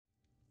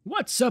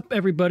What's up,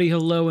 everybody?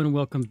 Hello, and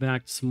welcome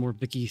back to some more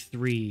Vicky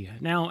 3.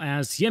 Now,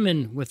 as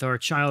Yemen with our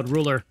child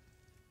ruler,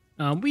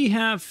 we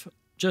have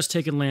just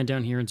taken land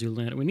down here in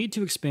Zululand. We need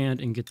to expand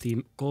and get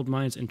the gold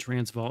mines in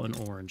Transvaal and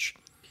Orange.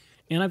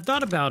 And I've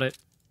thought about it,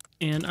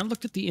 and I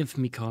looked at the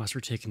infamy cost for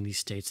taking these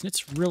states, and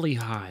it's really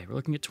high. We're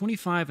looking at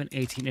 25 and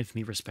 18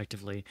 infamy,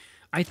 respectively.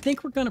 I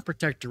think we're going to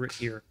protectorate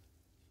here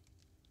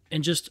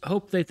and just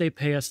hope that they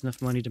pay us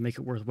enough money to make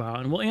it worthwhile,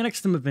 and we'll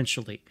annex them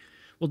eventually.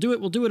 We'll do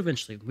it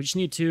eventually. We just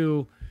need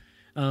to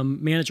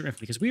manage our infamy,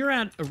 because we are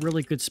at a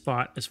really good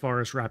spot as far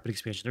as rapid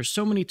expansion. There's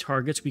so many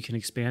targets we can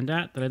expand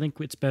at that I think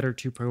it's better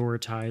to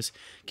prioritize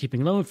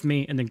keeping low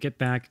infamy and then get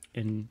back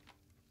and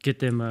get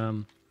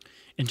them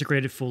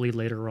integrated fully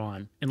later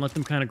on and let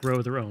them kind of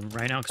grow their own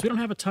right now, because we don't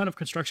have a ton of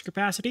construction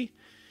capacity.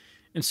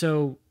 And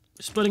so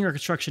splitting our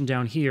construction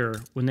down here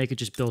when they could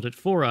just build it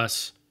for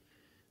us,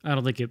 I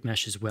don't think it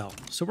meshes well.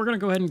 So we're going to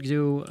go ahead and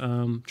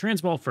do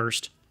Transvaal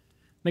first.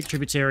 Make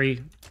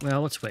tributary.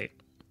 Well, let's wait.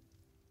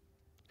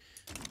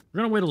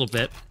 We're going to wait a little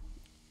bit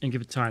and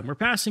give it time. We're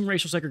passing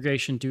racial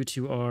segregation due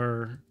to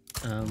our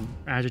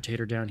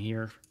agitator down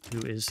here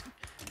who is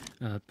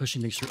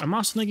pushing things through. I'm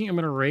also thinking I'm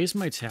going to raise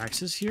my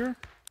taxes here.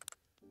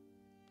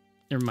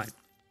 Never mind.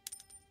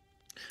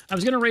 I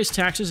was going to raise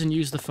taxes and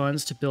use the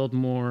funds to build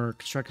more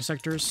construction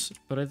sectors,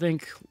 but I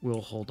think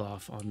we'll hold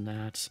off on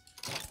that.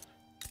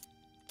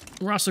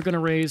 We're also going to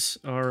raise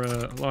our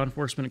law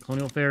enforcement and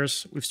colonial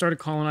affairs. We've started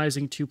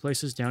colonizing 2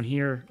 places down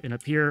here and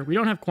up here. We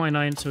don't have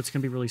quinine, so it's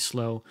going to be really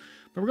slow.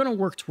 But we're going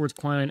to work towards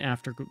quinine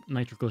after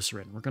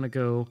nitroglycerin. We're going to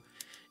go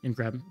and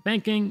grab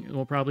banking.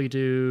 We'll probably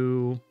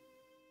do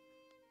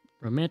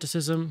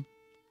romanticism,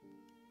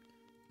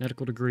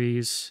 medical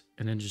degrees,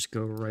 and then just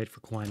go right for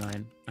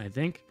quinine, I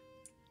think,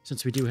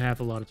 since we do have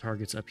a lot of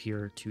targets up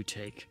here to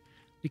take.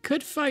 We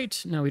could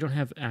fight. No, we don't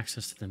have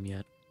access to them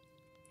yet.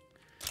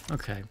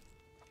 Okay.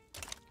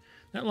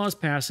 That law's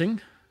passing.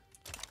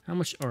 How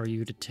much are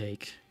you to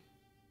take?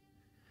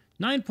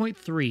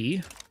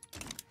 9.3.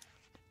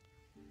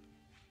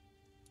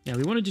 Yeah,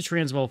 we want to do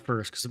Transvaal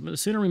first, because the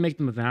sooner we make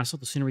them a vassal,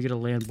 the sooner we get a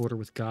land border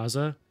with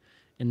Gaza,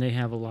 and they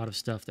have a lot of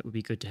stuff that would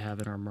be good to have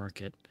in our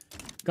market.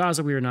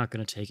 Gaza we are not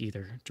going to take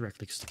either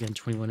directly, because again,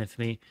 21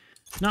 infamy.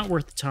 Not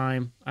worth the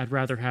time. I'd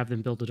rather have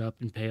them build it up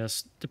and pay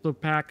us Diplo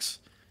packs,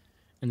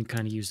 and then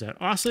kind of use that.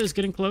 Asa is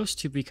getting close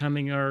to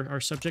becoming our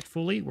subject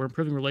fully. We're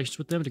improving relations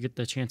with them to get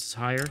the chances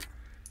higher.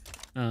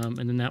 And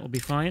then that will be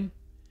fine.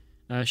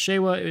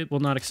 Shewa, it will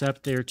not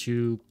accept. They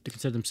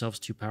consider themselves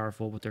too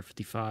powerful with their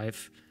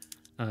 55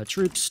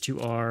 troops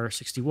to our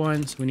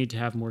 61. So we need to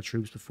have more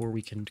troops before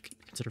we can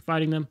consider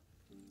fighting them.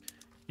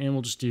 And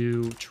we'll just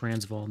do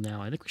Transvaal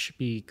now. I think we should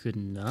be good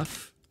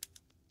enough.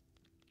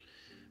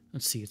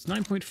 Let's see, it's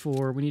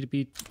 9.4. We need to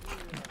be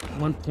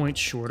 1 point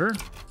shorter.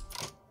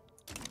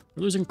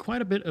 We're losing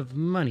quite a bit of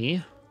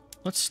money.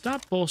 Let's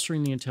stop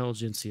bolstering the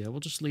intelligentsia. We'll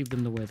just leave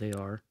them the way they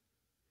are.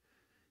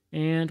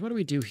 And what do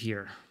we do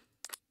here?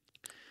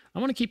 I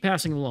want to keep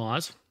passing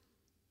laws.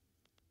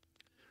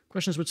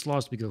 Question is, which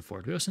laws do we go for?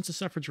 Do we go census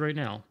suffrage right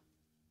now?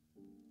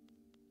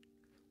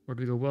 Or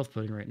do we go wealth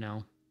building right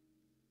now?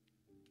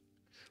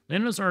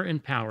 Landowners are in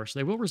power, so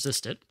they will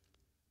resist it.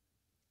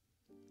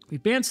 We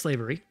banned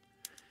slavery.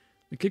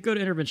 We could go to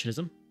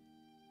interventionism.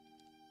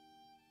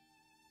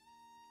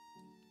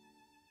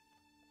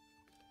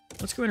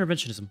 Let's go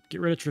interventionism.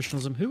 Get rid of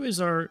traditionalism. Who is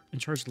in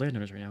charge of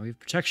landowners right now? We have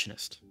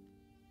protectionist.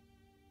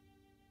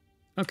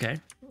 Okay.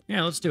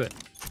 Yeah, let's do it.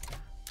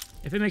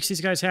 If it makes these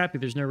guys happy,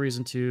 there's no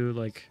reason to,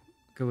 like,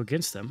 go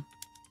against them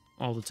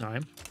all the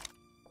time.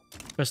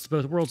 Best of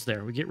both worlds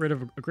there. We get rid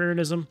of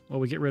agrarianism. Well,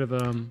 we get rid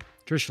of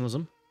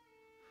traditionalism,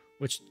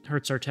 which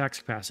hurts our tax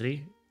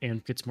capacity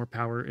and gets more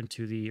power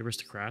into the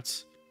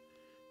aristocrats.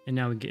 And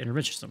now we get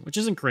interventionism, which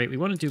isn't great. We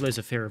want to do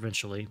laissez-faire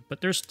eventually, but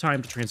there's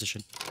time to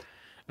transition.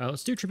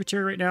 Let's do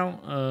tributary right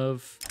now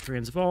of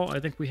Transvaal. I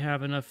think we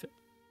have enough.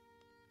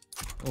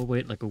 We'll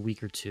wait like a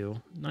week or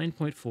two.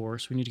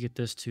 9.4, so we need to get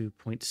this to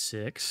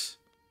 0.6.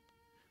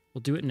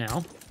 We'll do it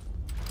now.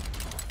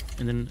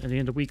 And then at the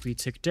end of the week, we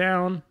tick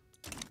down,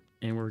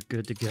 and we're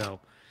good to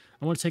go.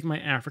 I want to take my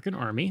African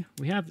army.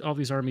 We have all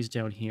these armies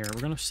down here.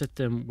 We're going to sit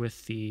them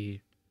with the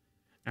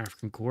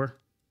African Corps.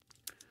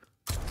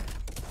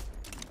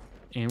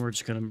 And we're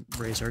just going to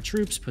raise our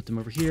troops, put them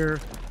over here.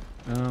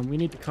 We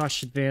need the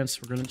cautious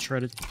advance. We're going to try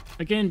to,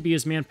 again, be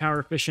as manpower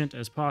efficient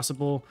as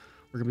possible.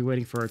 We're going to be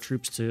waiting for our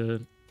troops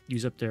to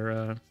use up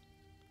their...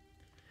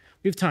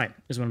 We have time,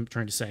 is what I'm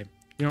trying to say.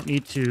 We don't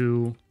need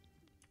to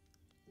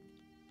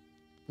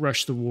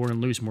rush the war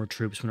and lose more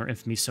troops when our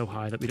infamy is so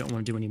high that we don't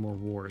want to do any more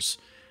wars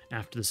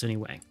after this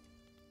anyway.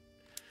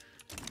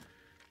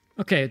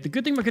 Okay, the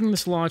good thing about getting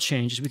this law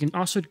changed is we can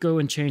also go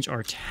and change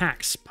our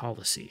tax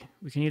policy.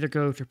 We can either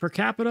go to per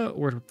capita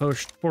or to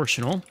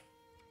proportional.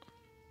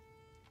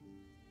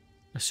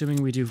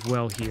 Assuming we do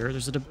well here.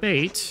 There's a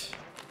debate.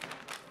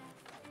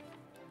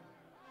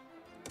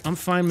 I'm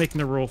fine making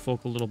the rural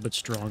folk a little bit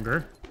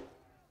stronger.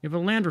 We have a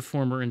land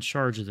reformer in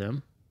charge of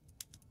them.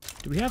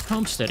 Do we have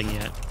homesteading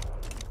yet?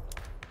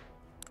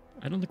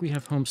 I don't think we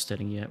have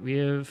homesteading yet. We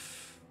have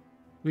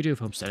We do have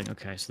homesteading.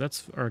 Okay, so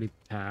that's already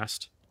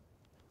passed.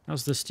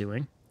 How's this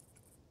doing?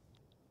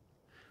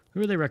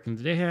 Who are they reckoning?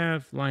 Do they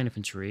have line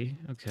infantry?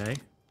 Okay.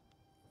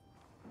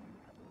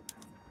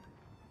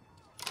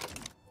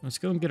 Let's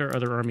go and get our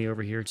other army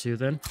over here, too,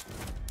 then.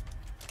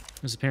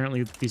 Because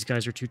apparently these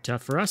guys are too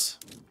tough for us.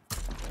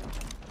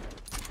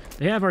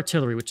 They have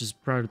artillery, which is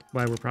probably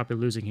why we're probably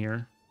losing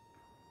here.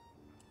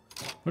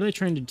 What are they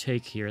trying to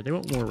take here? They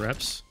want more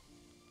reps.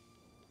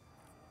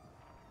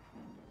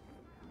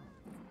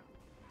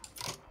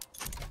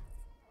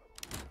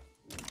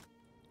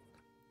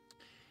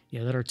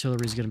 Yeah, that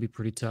artillery is going to be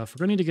pretty tough. We're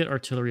going to need to get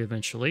artillery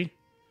eventually.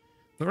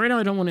 But right now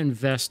I don't want to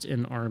invest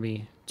in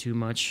army too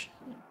much.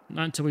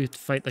 Not until we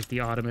fight like the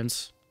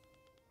Ottomans.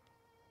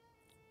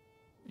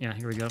 Yeah,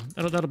 here we go.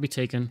 That'll be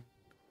taken.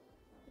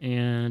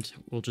 And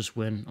we'll just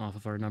win off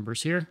of our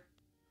numbers here.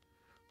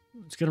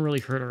 It's going to really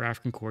hurt our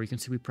African Corps. You can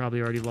see we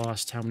probably already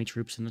lost how many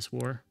troops in this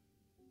war.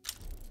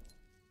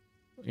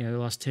 Yeah, we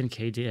lost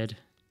 10k dead.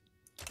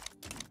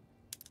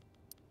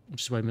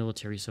 Which is why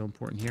military is so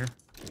important here.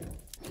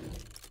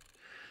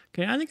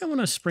 Okay, I think I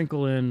want to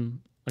sprinkle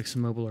in like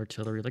some mobile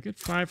artillery. Like get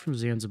 5 from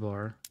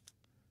Zanzibar.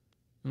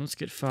 And let's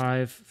get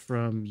 5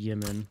 from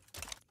Yemen.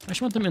 I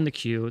just want them in the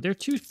queue. They're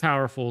too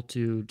powerful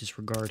to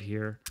disregard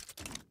here.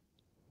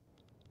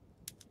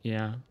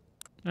 Yeah,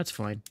 that's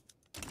fine.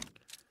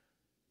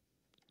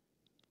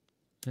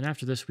 Then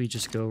after this, we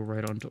just go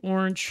right on to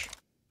Orange.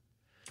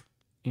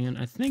 And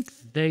I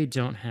think they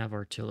don't have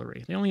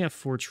artillery. They only have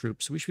 4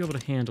 troops, so we should be able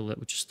to handle it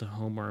with just the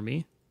home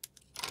army.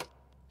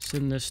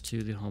 Send this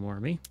to the home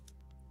army.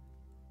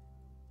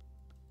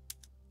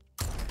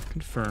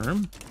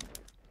 Confirm.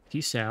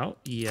 Peace out.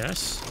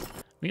 Yes.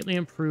 Immediately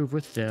improve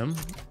with them.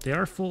 They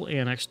are full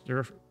annexed.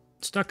 They're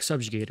stuck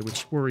subjugated,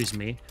 which worries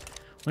me.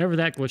 Whenever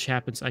that glitch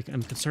happens,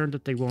 I'm concerned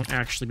that they won't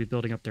actually be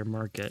building up their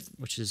market,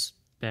 which is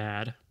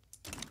bad.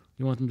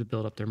 We want them to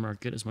build up their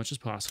market as much as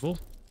possible.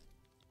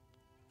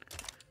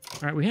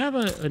 All right, we have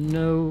a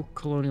no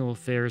colonial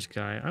affairs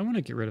guy. I want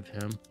to get rid of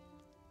him.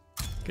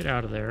 Get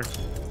out of there.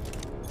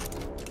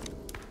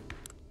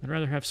 I'd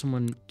rather have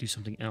someone do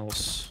something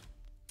else.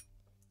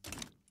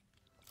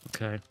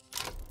 Okay.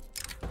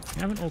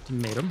 We have an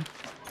ultimatum.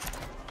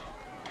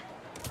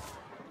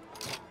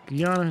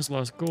 Guyana has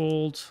lost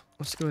gold.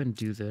 Let's go ahead and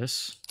do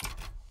this.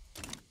 I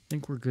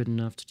think we're good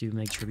enough to do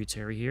make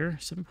tributary here.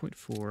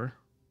 7.4.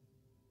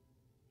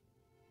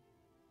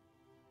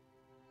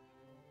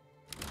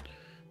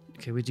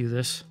 Okay, we do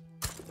this.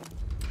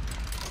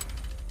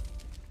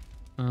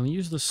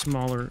 Use the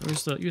smaller,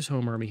 use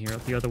home army here.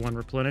 Let the other one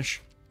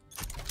replenish.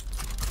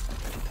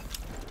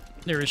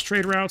 There is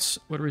trade routes.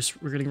 We're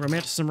getting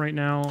romanticism right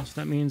now, so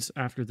that means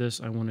after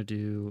this I want to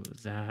do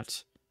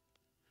that,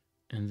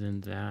 and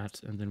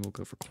then we'll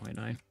go for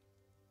quinine.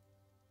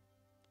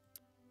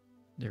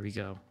 There we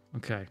go.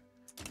 Okay.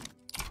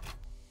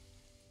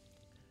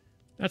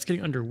 That's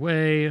getting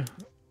underway. I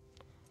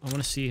want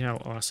to see how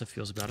Asa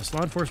feels about us.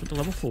 Law enforcement to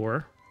level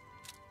 4.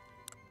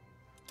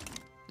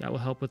 That will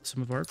help with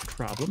some of our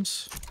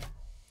problems.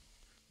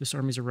 This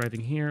army's arriving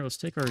here. Let's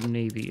take our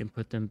navy and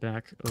put them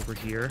back over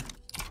here.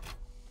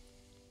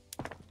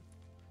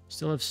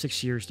 Still have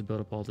 6 years to build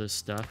up all this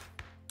stuff.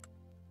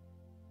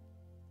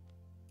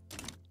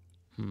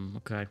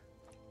 Okay.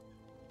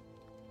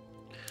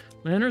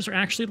 Landers are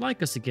actually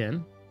like us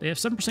again. They have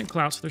 7%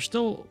 clout, so they're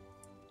still,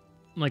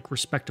 like,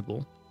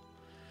 respectable.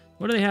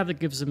 What do they have that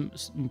gives them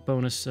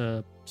bonus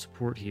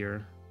support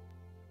here?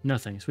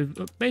 Nothing. So we've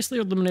basically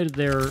eliminated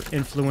their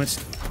influence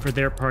for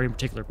their party in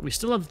particular, but we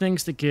still have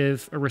things that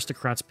give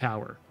aristocrats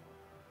power.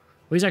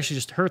 Well, he's actually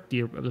just hurt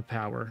the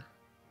power.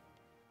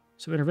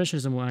 So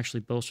interventionism will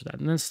actually bolster that.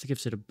 And this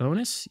gives it a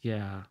bonus?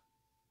 Yeah.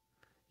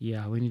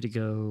 Yeah, we need to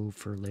go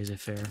for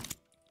laissez-faire.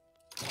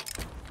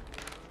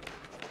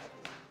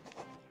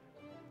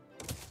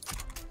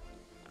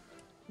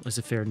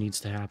 Laissez-faire needs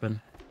to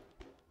happen.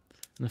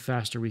 And the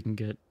faster we can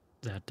get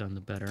that done,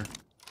 the better.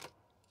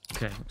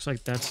 Okay, looks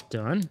like that's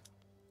done.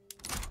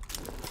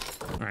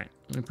 Alright,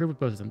 I'm improve with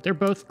both of them. They're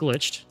both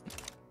glitched.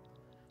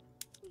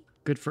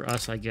 Good for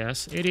us, I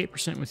guess.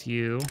 88% with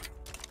you.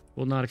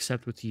 Will not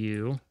accept with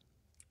you.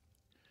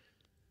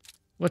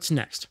 What's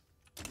next?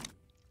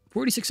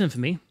 46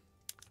 infamy.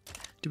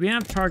 Do we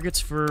have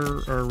targets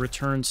for our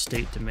return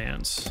state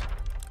demands?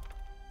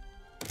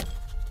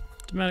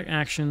 Diplomatic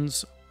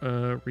actions,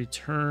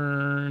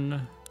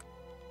 return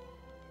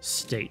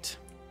state.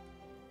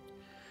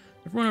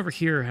 Everyone over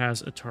here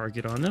has a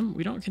target on them.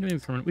 We don't continue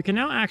permanent. We can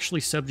now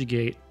actually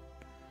subjugate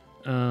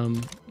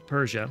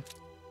Persia,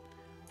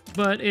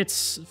 but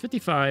it's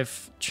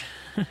 55,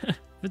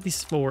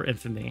 54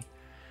 infamy,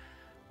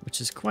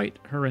 which is quite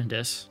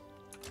horrendous.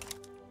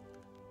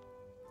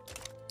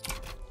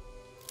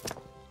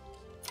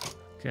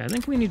 Okay, I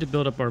think we need to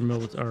build up our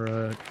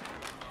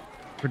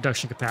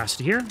production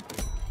capacity here.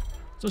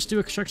 So let's do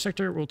a construction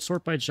sector. We'll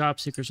sort by job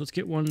seekers. Let's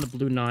get one in the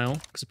Blue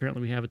Nile, because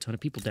apparently we have a ton of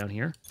people down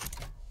here.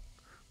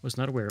 Was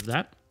not aware of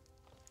that.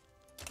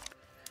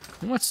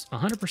 And what's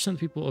 100% of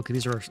people? Okay,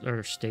 these are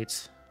our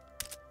states.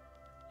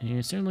 And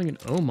it's something in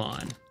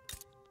Oman.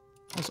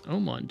 How's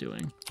Oman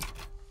doing?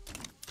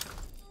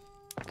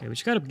 Okay, we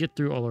just got to get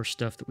through all our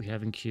stuff that we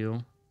have in queue.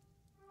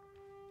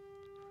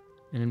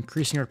 And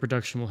increasing our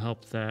production will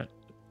help that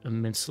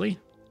immensely.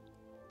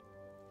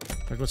 In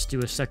fact, let's do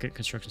a second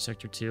construction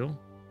sector too.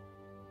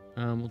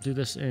 We'll do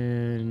this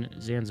in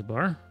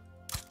Zanzibar.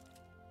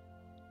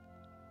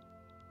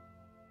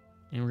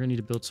 And we're going to need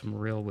to build some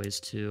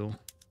railways too.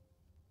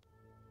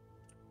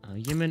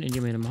 Yemen and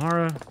Yemen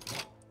Amhara.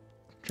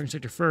 Construction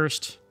sector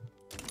first.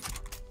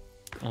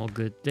 All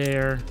good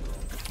there.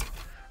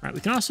 All right, we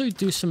can also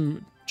do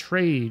some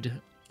trade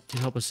to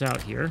help us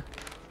out here.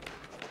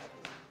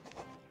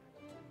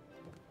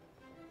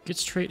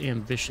 Gets trait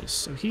ambitious.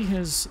 So he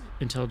has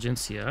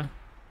intelligentsia.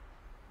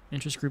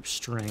 Interest group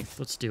strength.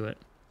 Let's do it.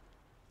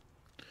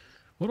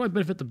 What do I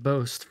benefit the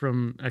most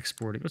from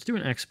exporting? Let's do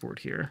an export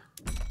here.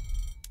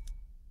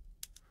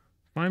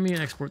 Find me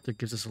an export that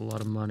gives us a lot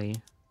of money.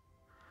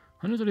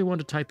 131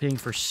 to Taiping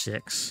for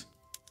 6.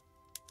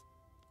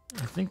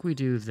 I think we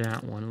do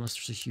that one, unless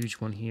there's a huge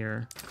one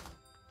here.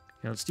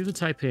 Yeah, let's do the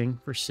Taiping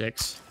for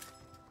 6.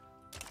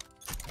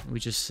 We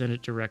just send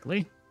it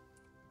directly.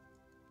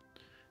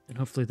 And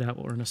hopefully that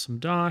will earn us some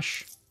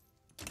dosh.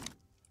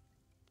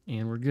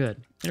 And we're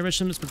good.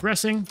 Intervention is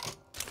progressing.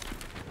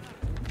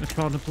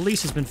 Metropolitan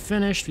Police has been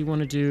finished. We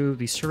want to do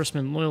the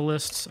servicemen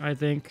loyalists, I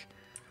think.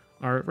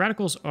 Our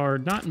radicals are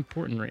not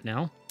important right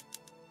now.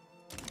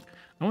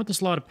 I want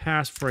this law to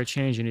pass before I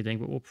change anything,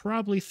 but we'll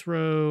probably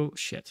throw...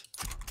 Shit.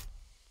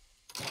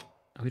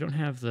 We don't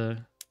have the...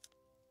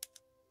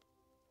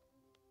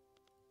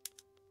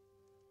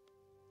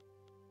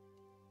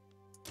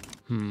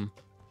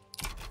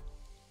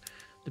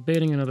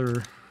 Debating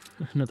another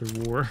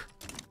war.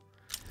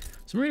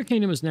 So Marina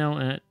Kingdom is now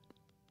at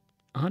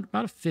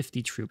about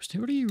 50 troops.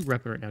 What are you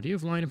repping right now? Do you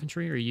have line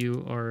infantry, or are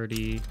you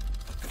already...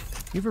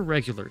 You have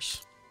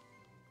irregulars.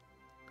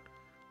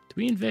 Do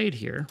we invade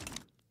here?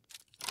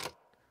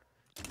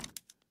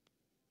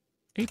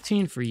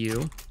 18 for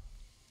you.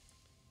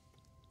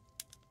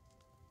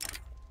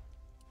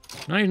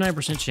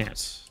 99%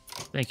 chance.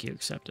 Thank you,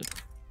 accepted.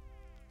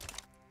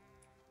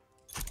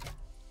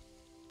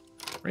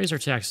 Raise our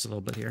taxes a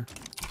little bit here.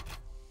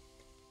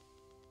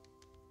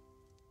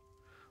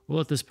 We'll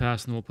let this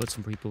pass, and then we'll put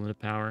some people into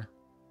power.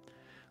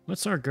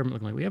 What's our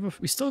government looking like?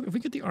 If we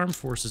get the armed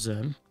forces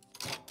in.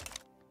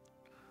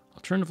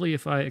 Alternatively,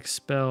 if I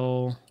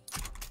expel...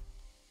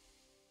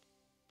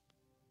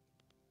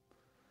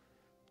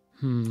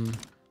 I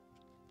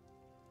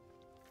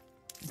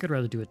think I'd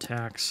rather do a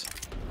tax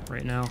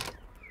right now.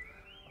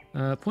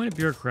 Appointed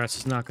bureaucrats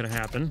is not going to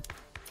happen.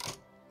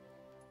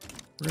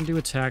 We're going to do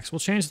a tax. We'll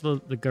change the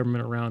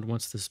government around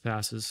once this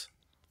passes.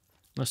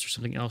 Unless there's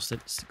something else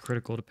that's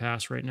critical to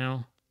pass right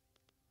now.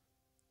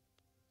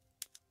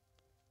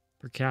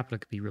 Per capita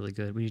could be really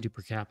good. We need to do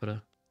per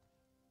capita.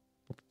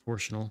 Or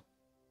proportional.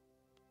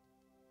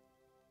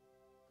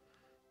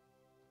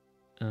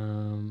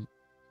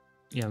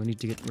 Yeah, we need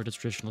to get rid of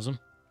traditionalism.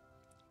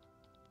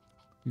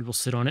 We will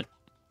sit on it.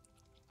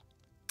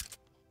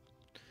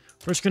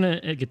 We're just going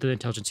to get the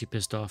intelligentsia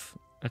pissed off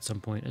at some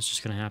point. It's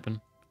just going to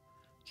happen.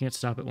 Can't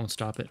stop it, won't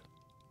stop it.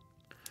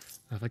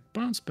 If I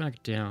bounce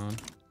back down,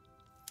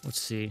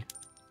 let's see.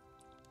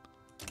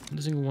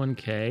 Losing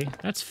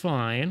 1K. That's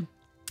fine.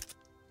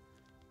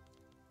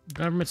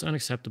 Government's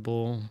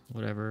unacceptable.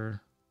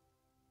 Whatever.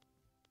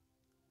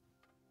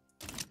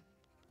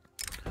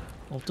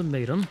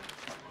 Ultimatum.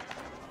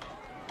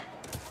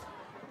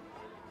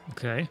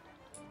 Okay.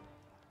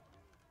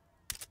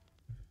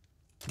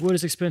 Wood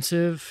is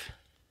expensive.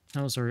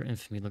 How's our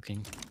infamy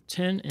looking?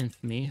 10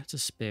 infamy. That's a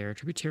spare.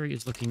 Tributary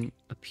is looking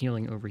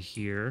appealing over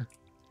here.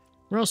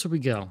 Where else would we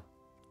go?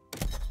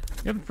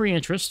 We have a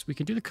pre-interest. We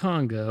can do the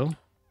Congo.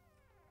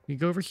 We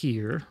go over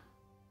here.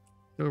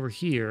 Go over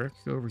here.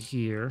 Go over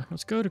here.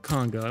 Let's go to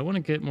Congo. I want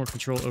to get more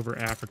control over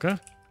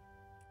Africa.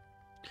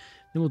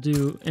 Then we'll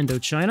do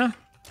Indochina.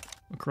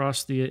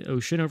 Across the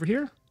ocean over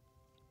here.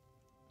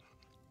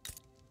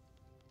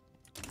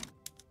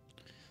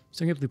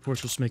 So hopefully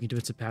Portugal's making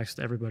defensive pacts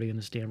with everybody in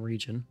this damn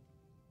region.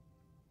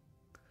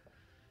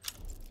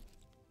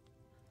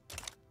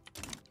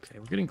 Okay,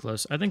 we're getting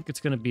close. I think it's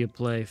going to be a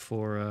play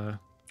for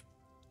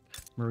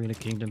Marina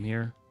Kingdom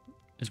here,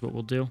 is what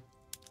we'll do.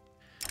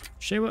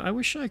 Shewa, I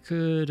wish I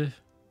could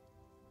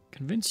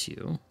convince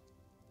you.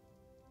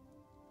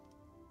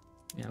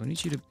 Yeah, we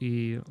need you to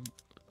be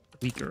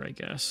weaker, I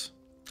guess.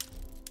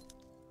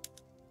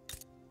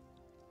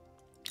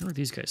 How are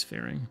these guys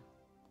faring?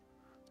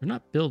 They're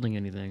not building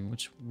anything,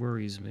 which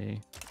worries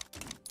me.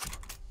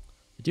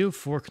 They do have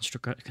 4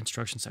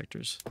 construction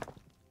sectors.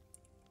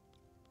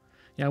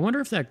 Yeah, I wonder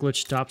if that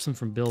glitch stops them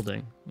from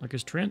building. Like,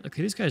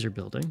 okay, these guys are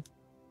building.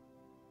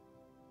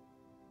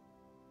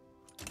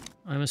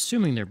 I'm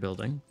assuming they're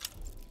building.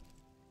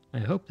 I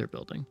hope they're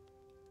building.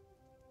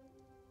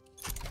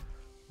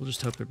 We'll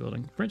just hope they're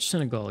building. French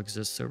Senegal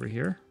exists over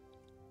here.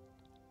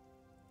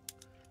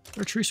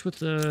 Our truce with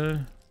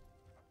the...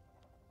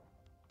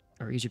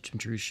 Our Egyptian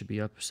truce should be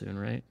up soon,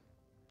 right?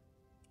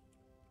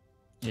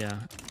 Yeah,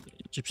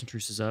 Egyptian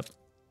truce is up.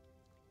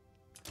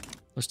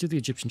 Let's do the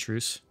Egyptian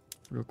truce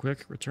real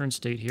quick. Return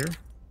state here.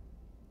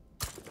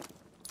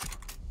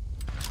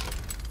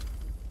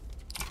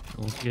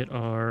 We'll get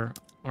our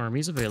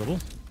armies available.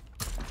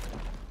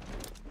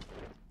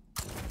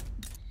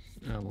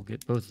 We'll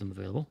get both of them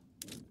available.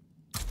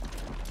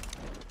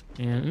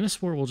 And in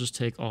this war, we'll just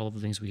take all of the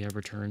things we have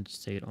returned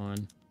state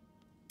on.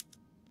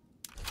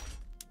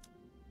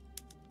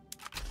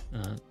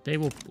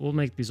 We'll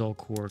make these all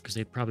core, because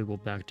they probably will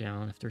back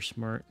down if they're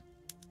smart.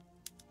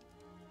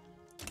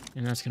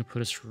 And that's going to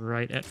put us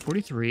right at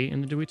 43.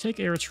 And do we take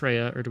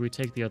Eritrea, or do we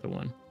take the other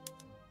one?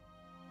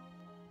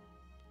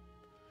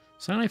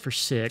 Sinai for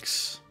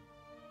 6.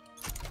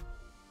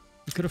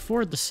 We could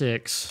afford the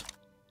 6.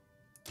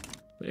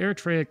 But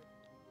Eritrea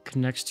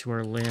connects to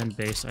our land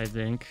base, I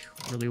think,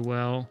 really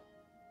well.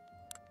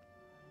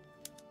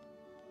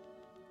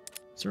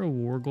 Is there a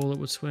war goal that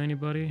would sway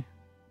anybody?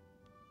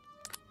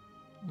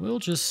 We'll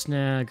just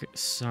snag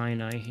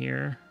Sinai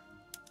here.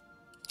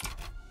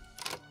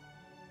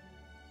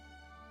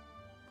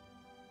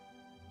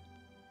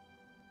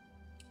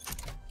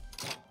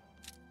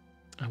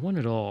 I want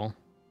it all.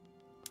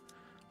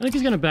 I think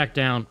he's gonna back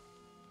down.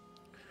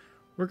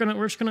 We're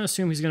just gonna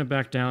assume he's gonna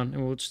back down,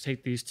 and we'll just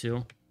take these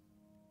two.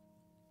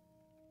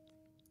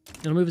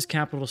 It'll move his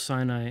capital to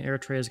Sinai.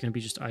 Eritrea is gonna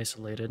be just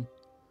isolated.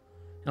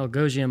 Hell,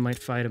 Gojiam might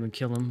fight him and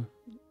kill him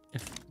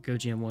if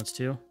Gojiam wants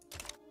to.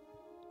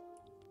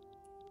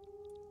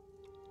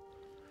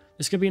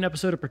 This could be an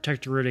episode of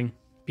protectorating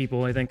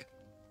people, I think.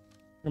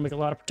 We're gonna make a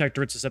lot of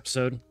protectorates this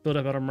episode, build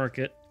up our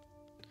market,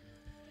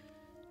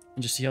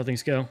 and just see how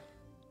things go.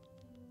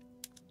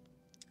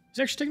 He's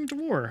actually taking him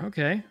to war.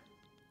 Okay.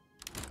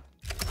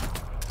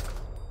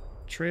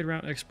 Trade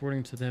route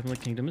exporting to the Heavenly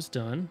Kingdom is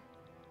done.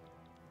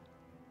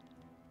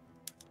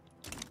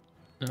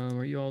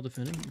 Are you all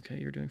defending? Okay,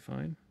 you're doing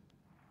fine.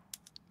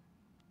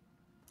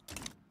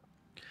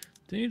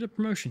 They need a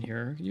promotion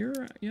here. You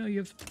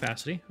have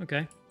capacity.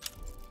 Okay.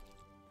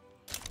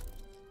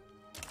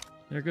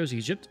 There goes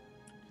Egypt.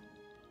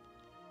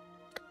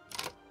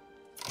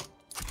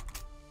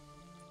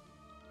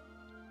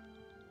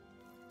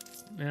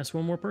 That's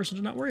one more person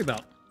to not worry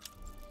about.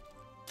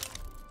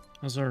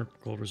 How's our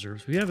gold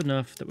reserves? We have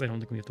enough that I don't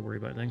think we have to worry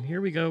about anything.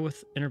 Here we go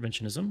with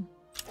interventionism.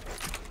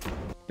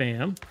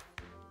 Bam.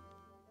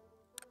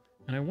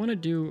 And I want to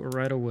do a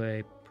right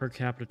away per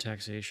capita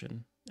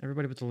taxation.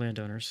 Everybody but the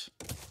landowners.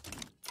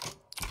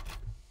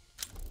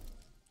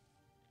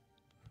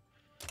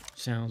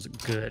 Sounds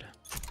good.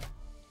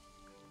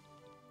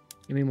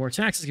 Give me more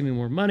taxes, give me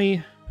more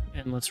money,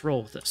 and let's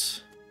roll with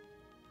this.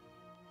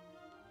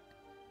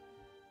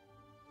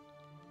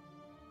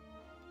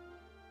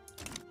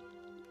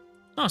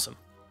 Awesome.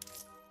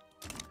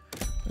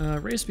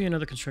 Raise me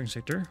another construction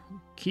sector.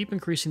 Keep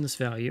increasing this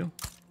value.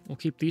 We'll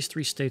keep these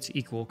 3 states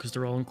equal because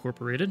they're all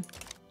incorporated.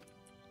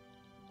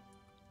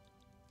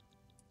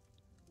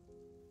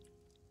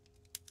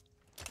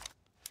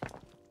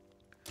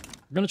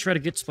 We're going to try to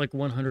get to like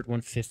 100,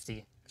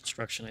 150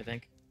 construction, I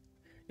think.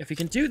 If we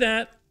can do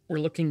that, we're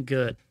looking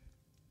good.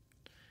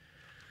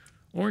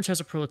 Orange has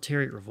a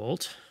proletariat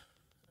revolt.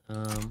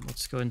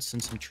 Let's go ahead and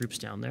send some troops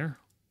down there.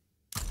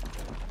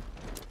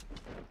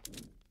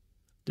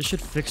 This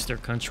should fix their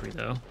country,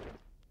 though.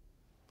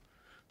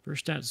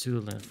 Verstadt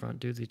Zululand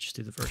front. Just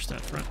do the Verstadt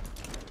front.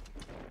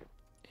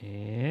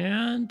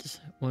 And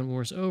one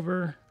war's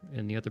over,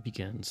 and the other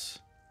begins.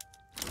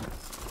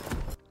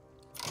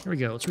 Here we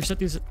go. Let's reset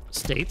these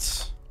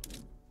states.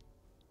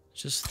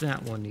 Just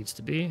that one needs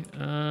to be.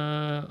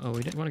 Oh,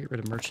 we didn't want to get rid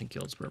of merchant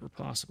guilds wherever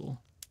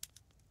possible.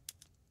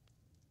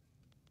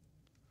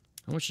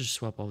 I want you to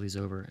swap all these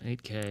over.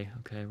 8K.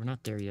 Okay, we're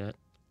not there yet.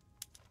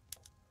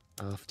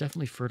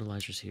 Definitely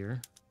fertilizers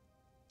here.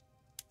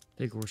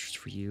 Big orchards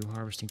for you.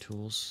 Harvesting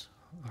tools.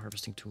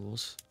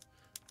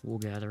 Wool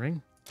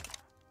gathering.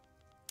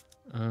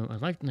 I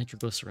like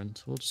nitroglycerin,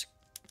 so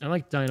I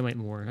like dynamite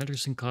more.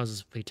 Nitroglycerin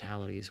causes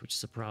fatalities, which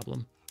is a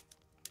problem.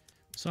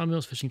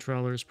 Sawmills, fishing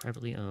trawlers,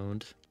 privately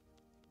owned.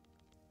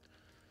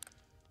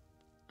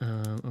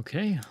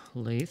 Okay.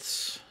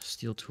 Lathes,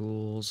 steel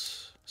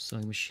tools,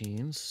 sewing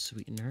machines,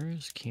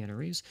 sweeteners,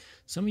 canneries.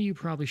 Some of you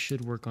probably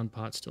should work on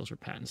pot stills or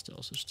patent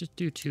stills. Let's just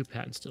do 2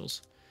 patent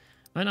stills.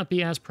 Might not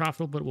be as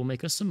profitable, but it will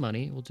make us some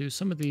money. We'll do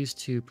some of these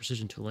to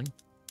precision tooling.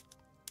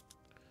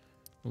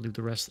 We'll leave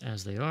the rest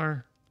as they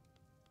are.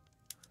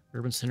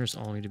 Urban centers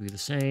all need to be the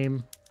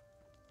same.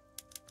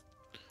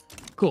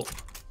 Cool.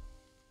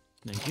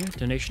 Thank you.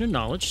 Donation of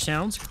knowledge.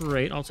 Sounds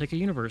great. I'll take a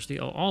university.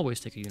 I'll always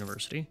take a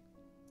university.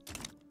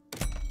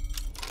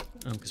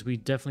 Because we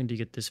definitely need to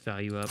get this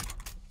value up.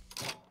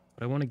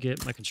 But I want to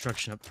get my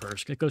construction up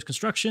first. It goes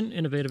construction,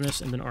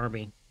 innovativeness, and then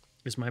army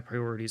is my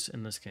priorities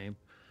in this game.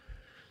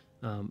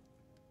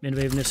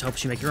 Innovativeness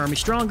helps you make your army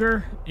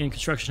stronger, and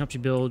construction helps you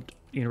build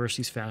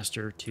universities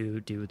faster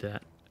to do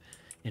that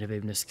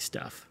innovativeness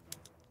stuff.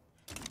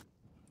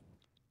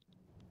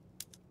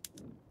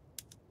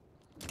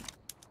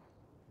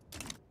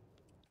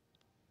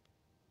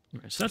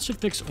 All right, so that should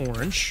fix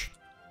orange.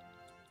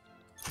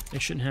 They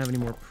shouldn't have any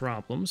more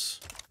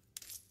problems.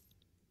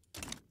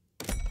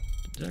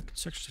 Did that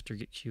construction sector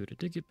get queued? It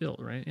did get built,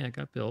 right? Yeah, it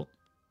got built.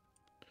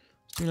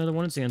 Let's do another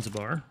one in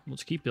Zanzibar.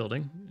 Let's keep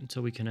building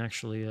until we can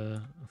actually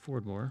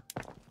afford more.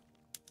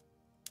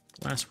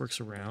 Last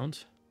work's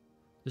around.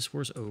 This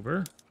war's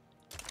over.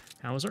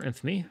 How is our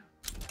infamy?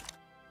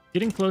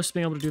 Getting close to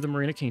being able to do the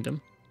Marina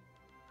Kingdom.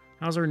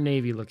 How's our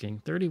navy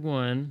looking?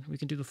 31. We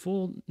can do the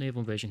full naval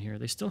invasion here.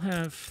 They still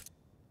have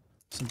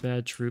some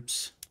bad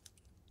troops.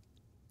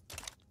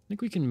 I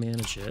think we can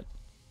manage it.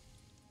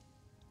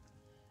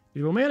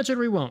 We will manage it or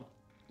we won't,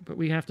 but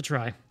we have to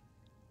try.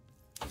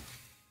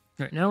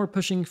 All right, now we're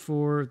pushing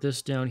for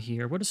this down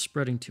here. What is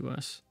spreading to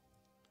us?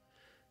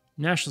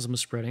 Nationalism is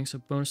spreading, so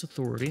bonus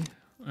authority.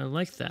 I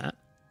like that.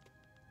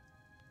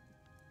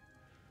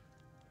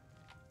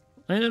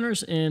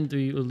 Landowners in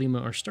the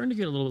Ulima are starting to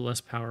get a little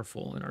less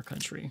powerful in our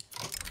country.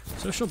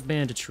 Social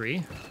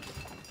banditry.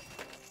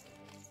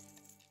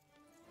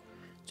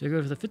 Do I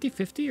go for the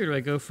 50-50 or do I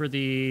go for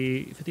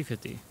the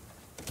 50-50?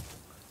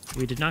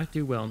 We did not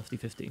do well in the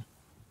 50-50.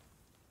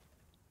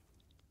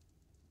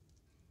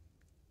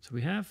 So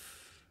we have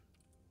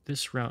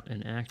this route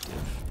inactive.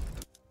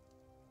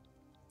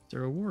 Is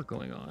there a war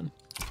going on?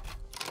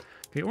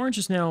 Okay, Orange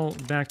is now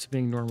back to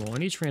being normal. I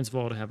need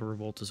Transvaal to have a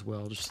revolt as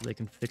well, just so they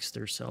can fix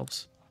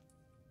themselves.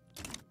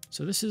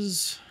 So this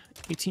is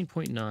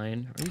 18.9.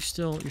 Are you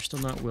still... You're still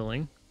not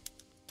willing?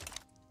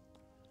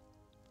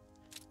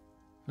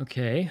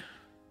 Okay.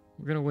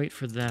 We're going to wait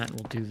for that, and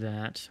we'll do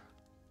that.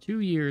 2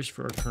 years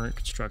for our current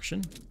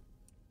construction.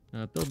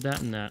 Build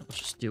that and that. Let's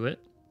just do it.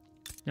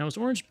 Now, is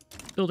Orange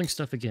building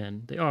stuff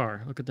again? They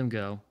are. Look at them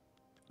go.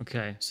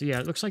 Okay, so yeah,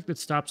 it looks like it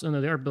stops... Oh, no,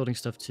 they are building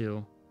stuff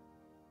too.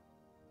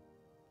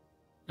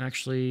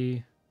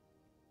 Actually...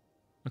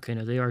 Okay,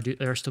 no, they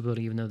are still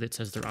building even though it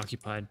says they're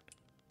occupied.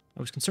 I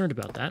was concerned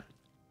about that.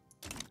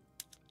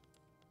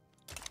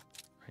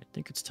 I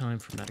think it's time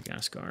for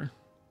Madagascar.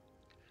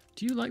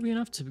 Do you like me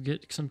enough to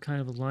get some kind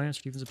of alliance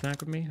or defensive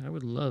pact with me? I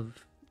would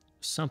love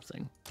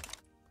something.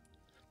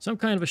 Some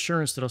kind of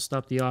assurance that I'll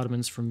stop the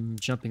Ottomans from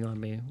jumping on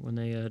me when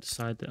they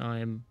decide that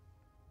I'm...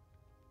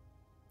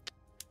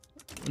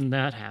 When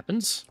that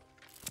happens.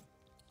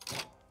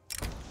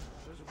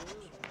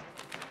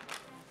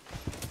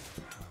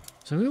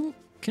 So who...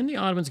 Can the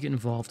Ottomans get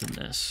involved in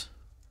this?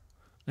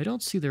 I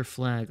don't see their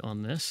flag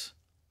on this.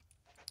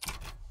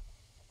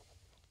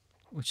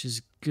 Which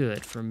is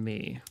good for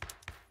me.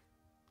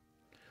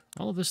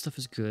 All of this stuff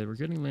is good. We're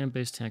getting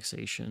land-based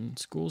taxation.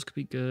 Schools could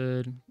be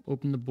good.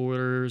 Open the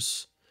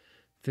borders.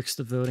 Fix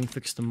the voting.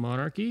 Fix the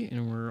monarchy.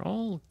 And we're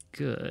all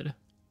good.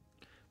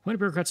 Point of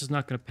bureaucrats is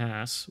not going to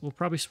pass. We'll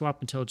probably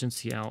swap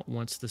intelligentsia out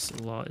once this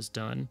law is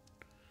done.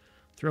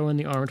 Throw in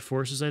the armed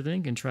forces, I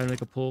think, and try to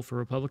make a pull for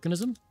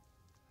republicanism.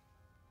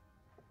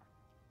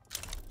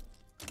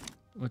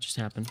 What just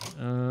happened?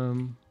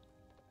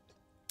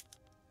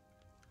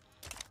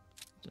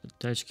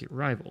 Did I just get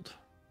rivaled?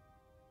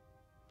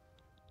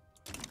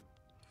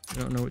 I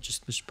don't know what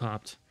just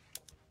popped.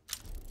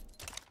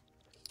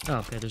 Oh,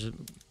 okay, there's a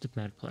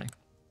diplomatic play.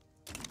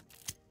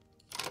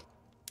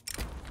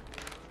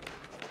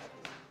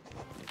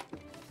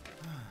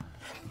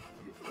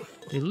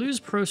 They lose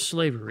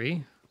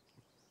pro-slavery.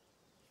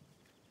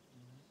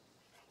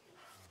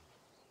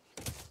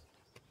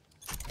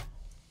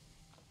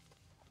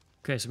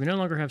 Okay, so we no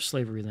longer have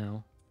slavery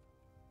now.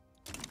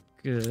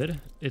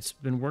 Good. It's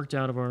been worked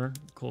out of our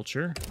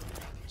culture.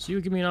 So you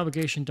give me an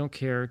obligation, don't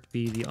care to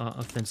be the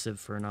offensive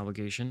for an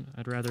obligation.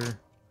 I'd rather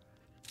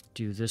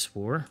do this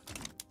war,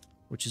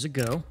 which is a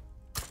go.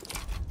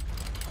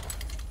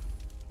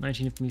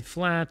 19 infamy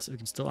flat. We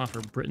can still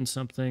offer Britain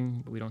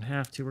something, but we don't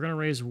have to. We're going to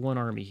raise one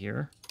army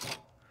here.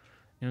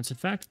 And it's in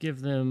fact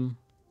give them...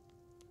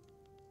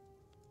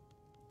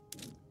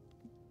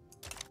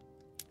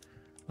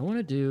 I want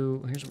to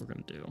do... Here's what we're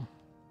going to do.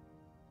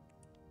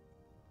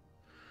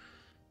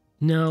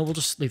 No, we'll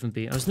just leave them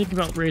be. I was thinking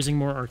about raising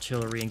more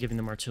artillery and giving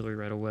them artillery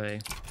right away.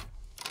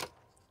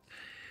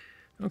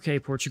 Okay,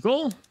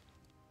 Portugal.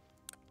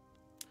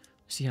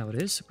 See how it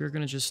is. We're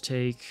going to just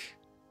take...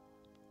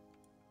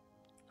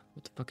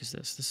 What the fuck is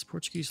this? This is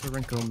Portuguese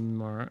Lourenço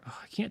Mar... Oh,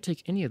 I can't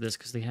take any of this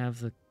because they have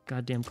the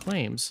goddamn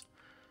claims.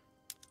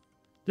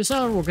 This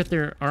hour will get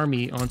their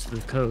army onto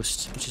the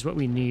coast, which is what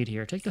we need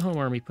here. Take the home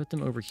army, put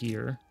them over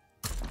here.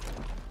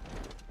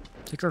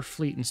 Take our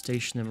fleet and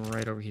station them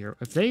right over here.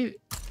 If they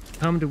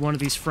come to one of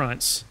these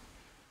fronts,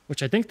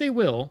 which I think they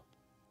will,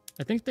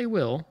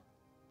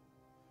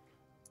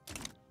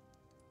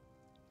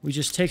 we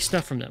just take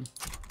stuff from them.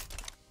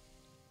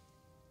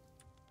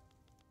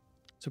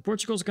 So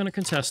Portugal's going to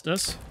contest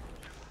us.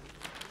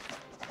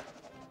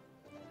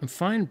 I'm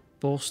fine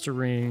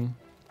bolstering.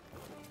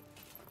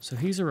 So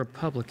he's a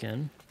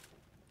Republican.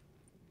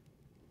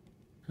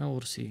 How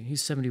old is he?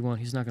 He's 71.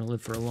 He's not going to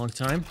live for a long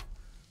time.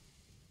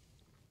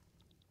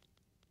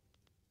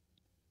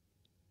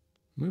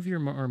 Move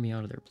your army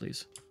out of there,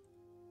 please.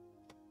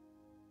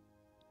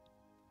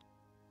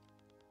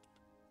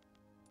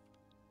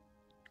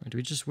 Do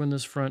we just win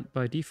this front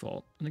by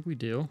default? I think we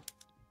do.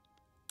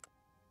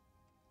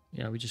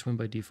 Yeah, we just win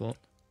by default.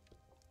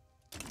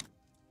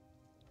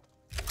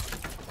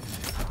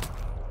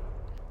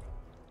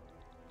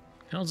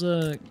 How's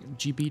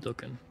GB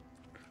looking?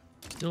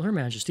 Still Her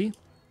Majesty.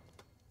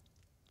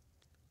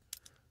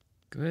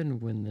 Go ahead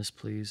and win this,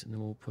 please, and then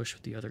we'll push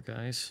with the other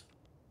guys.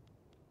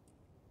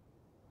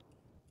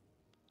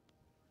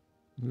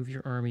 Move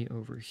your army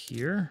over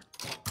here.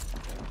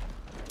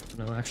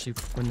 No, actually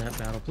win that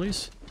battle,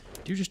 please.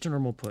 Do just a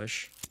normal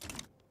push.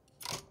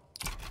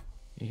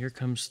 And here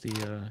comes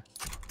the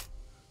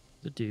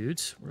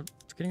dudes. We're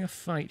getting a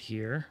fight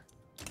here.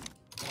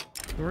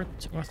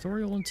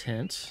 Authorial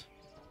intent.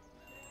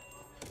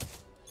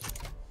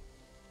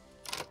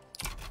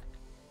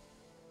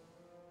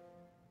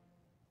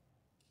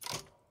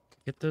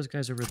 Get those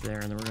guys over there,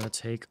 and then we're going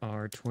to take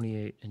our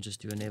 28 and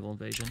just do a naval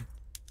invasion.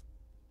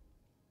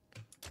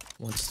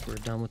 Once we're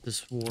done with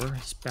this war,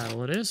 this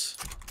battle it is.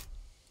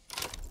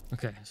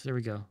 Okay, so there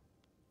we go.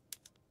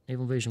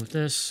 Naval invasion with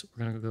this.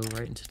 We're going to go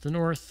right into the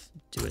north.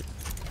 Do it.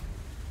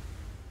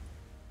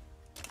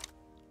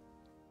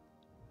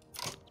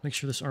 Make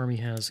sure this army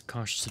has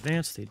cautious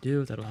advance. They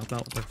do. That'll help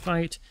out with our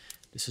fight.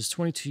 This is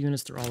 22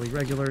 units. They're all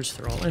irregulars.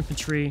 They're all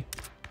infantry.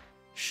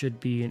 Should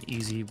be an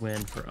easy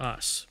win for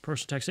us.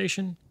 Personal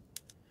taxation.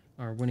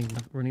 Are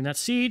winning that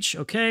siege.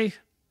 Okay.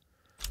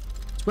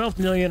 12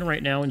 million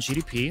right now in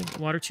GDP.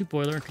 Water tube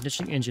boiler and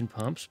conditioning engine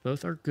pumps.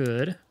 Both are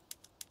good.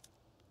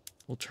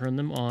 We'll turn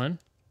them on.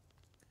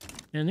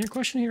 And the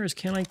question here is,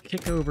 can I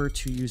kick over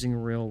to using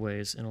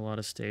railways in a lot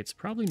of states?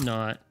 Probably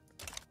not.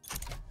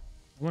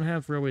 I want to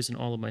have railways in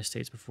all of my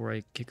states before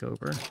I kick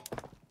over.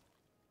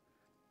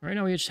 Right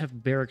now we just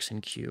have barracks in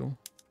queue.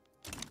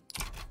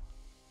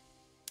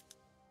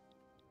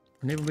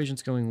 Our naval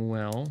invasion's going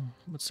well.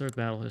 What's our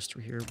battle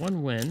history here?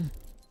 1 win.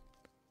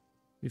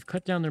 We've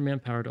cut down their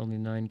manpower to only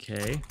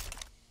 9k.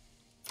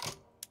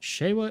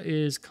 Shewa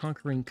is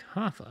conquering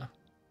Kaffa.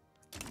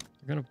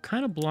 They're going to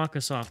kind of block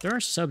us off. They're our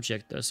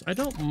subject, though, so I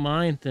don't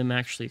mind them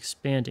actually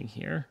expanding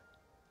here.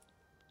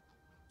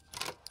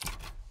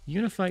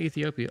 Unify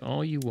Ethiopia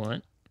all you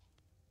want.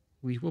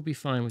 We will be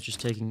fine with just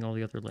taking all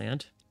the other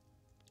land.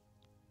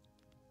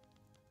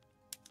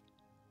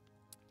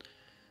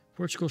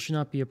 Portugal should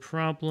not be a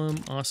problem.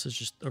 Ossa's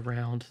just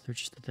around. They're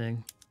just a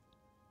thing.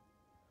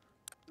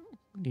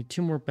 We need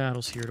 2 more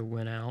battles here to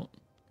win out.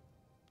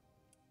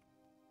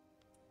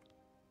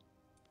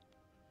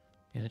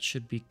 And it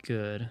should be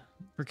good.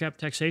 Per cap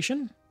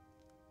taxation?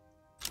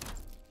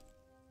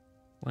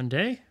 1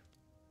 day?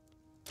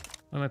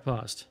 Why am I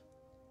paused?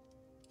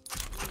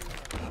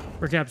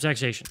 Per cap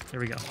taxation. There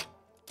we go.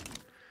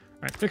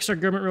 Alright, fix our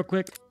government real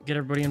quick. Get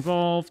everybody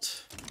involved.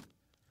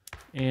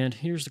 And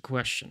here's the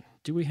question.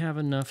 Do we have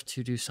enough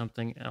to do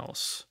something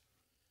else?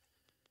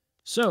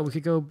 So, we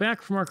could go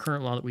back from our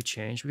current law that we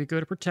changed. We could go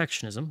to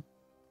protectionism.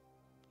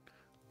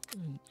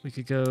 We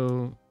could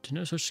go to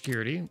no social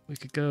security. We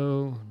could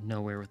go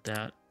nowhere with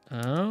that.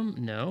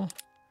 No.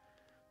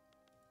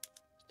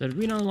 Did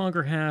we no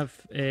longer have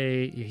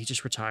a... Yeah, he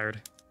just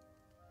retired.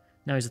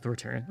 Now he's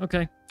authoritarian.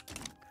 Okay.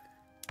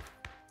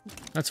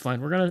 That's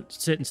fine. We're going to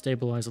sit and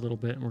stabilize a little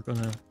bit, and we're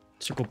going to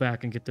circle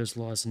back and get those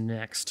laws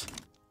next.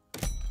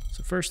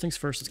 So first things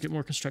first, let's get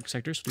more construct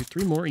sectors. We'll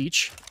do 3 more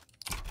each.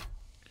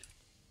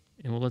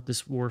 And we'll let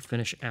this war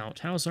finish out.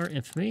 How's our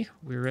infamy?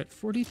 We're at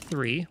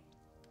 43.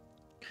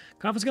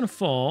 Kaffa's going to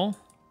fall.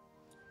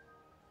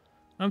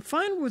 I'm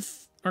fine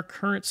with our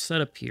current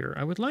setup here.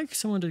 I would like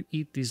someone to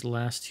eat these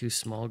last 2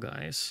 small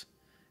guys.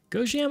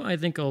 Gojam, I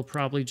think I'll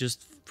probably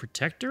just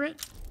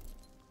protectorate.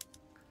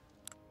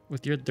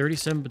 With your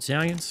 37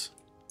 battalions.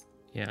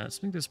 Yeah, I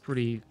think that's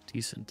pretty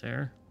decent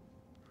there.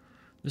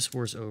 This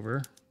war's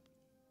over.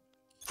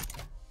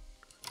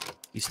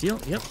 You steal?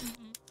 Yep.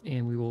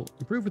 And we will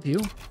improve with you.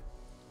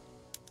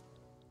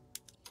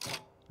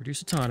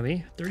 Reduce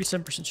autonomy.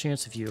 37%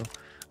 chance of you.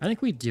 I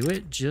think we do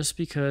it just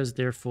because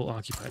they're full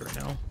occupied right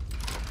now.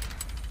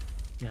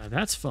 Yeah,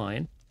 that's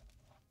fine.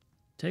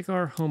 Take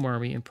our home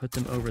army and put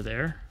them over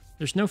there.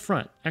 There's no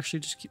front. Actually,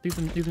 just leave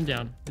them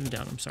down. Leave them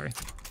down, I'm sorry.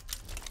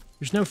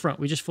 There's no front.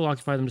 We just full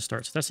occupy them to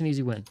start, so that's an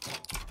easy win.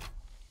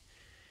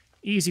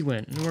 Easy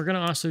win. And we're going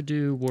to also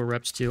do war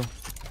reps, too.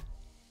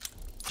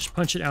 Just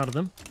punch it out of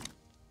them.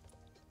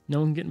 No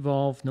one can get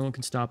involved. No one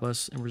can stop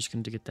us, and we're just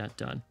going to get that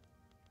done.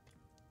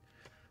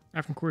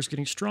 African Corps is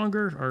getting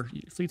stronger. Our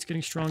fleet's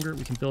getting stronger.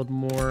 We can build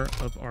more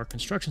of our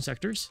construction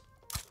sectors.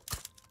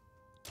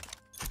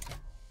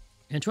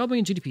 And 12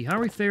 million GDP. How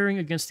are we faring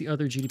against the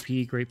other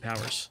GDP great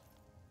powers?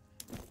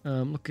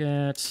 Look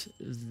at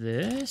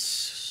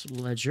this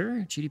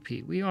ledger,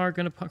 GDP. We are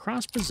going to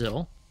cross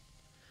Brazil.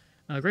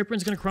 Great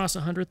Britain's going to cross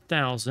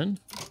 100,000.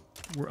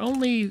 We're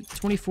only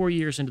 24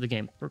 years into the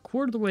game. We're a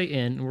quarter of the way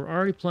in, and we're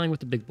already playing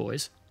with the big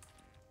boys.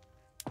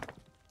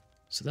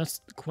 So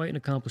that's quite an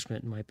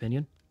accomplishment, in my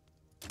opinion.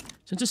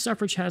 Census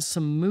suffrage has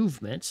some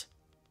movement.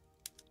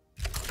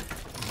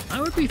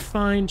 I would be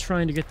fine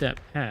trying to get that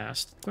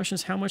passed. The question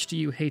is, how much do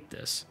you hate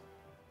this?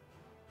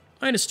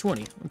 Minus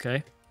 20.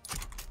 Okay.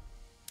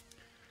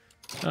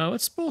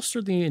 Let's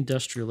bolster the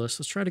industrialists.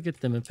 Let's try to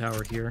get them in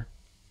power here.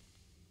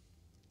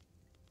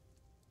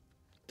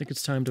 I think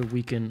it's time to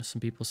weaken some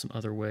people some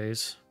other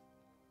ways.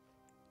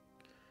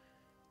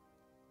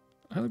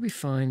 I would be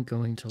fine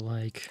going to,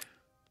 like...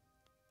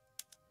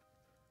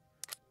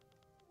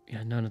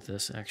 Yeah, none of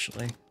this,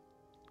 actually. I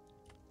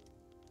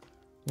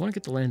want to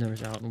get the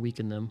landowners out and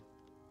weaken them.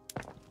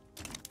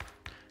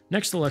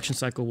 Next election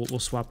cycle, we'll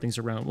swap things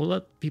around. We'll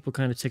let people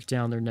kind of tick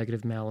down their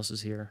negative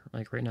malices here.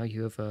 Like right now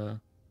you have,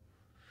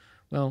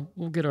 well,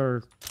 we'll get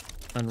our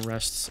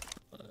unrests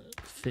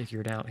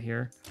figured out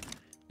here.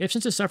 If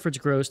census suffrage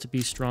grows to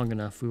be strong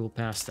enough, we will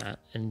pass that,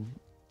 and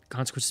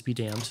consequences be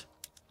damned.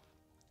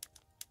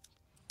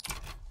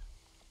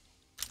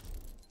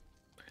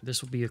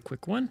 This will be a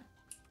quick one.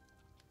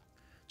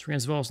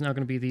 Transvaal is now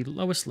going to be the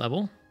lowest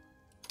level.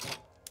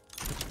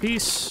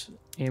 Peace,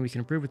 and we can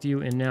improve with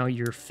you, and now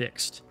you're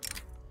fixed.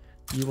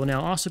 You will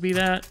now also be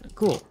that.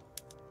 Cool.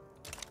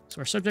 So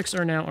our subjects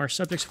are now our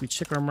subjects. We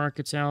check our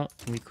markets out,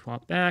 and we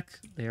swap back.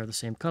 They are the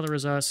same color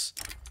as us.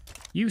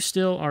 You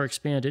still are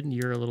expanded, and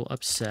you're a little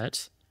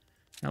upset.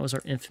 That was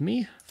our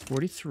infamy,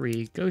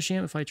 43.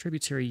 Gojam, if I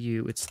tributary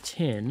you, it's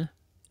 10.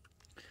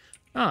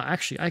 Ah,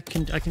 actually, I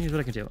can use what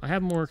I can do. I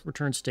have more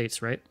return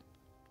states, right?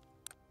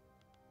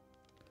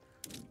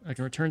 I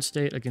can return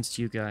state against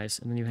you guys,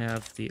 and then you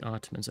have the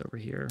Ottomans over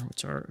here,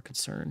 which are a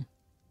concern.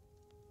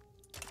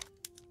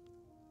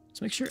 So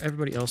make sure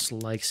everybody else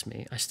likes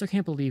me. I still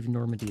can't believe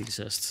Normandy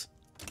exists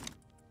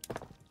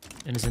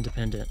and is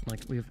independent.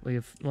 Like we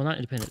have well, not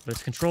independent, but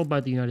it's controlled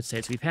by the United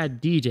States. We've had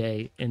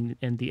D-Day in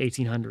the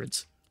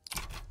 1800s.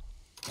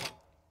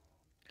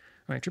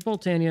 All right,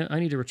 Tripolitania, I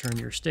need to return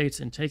your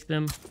states and take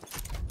them.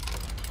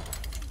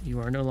 You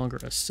are no longer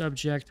a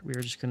subject. We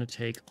are just going to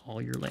take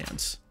all your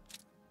lands.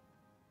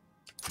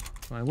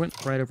 Well, I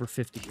went right over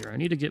 50 here. I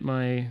need to get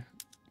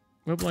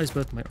mobilize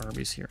both my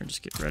armies here and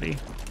just get ready.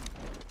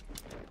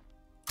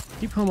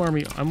 Keep home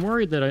army. I'm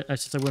worried that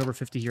since I went over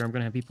 50 here, I'm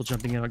going to have people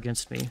jumping out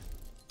against me.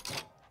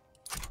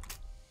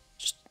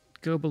 Just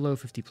go below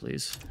 50,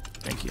 please.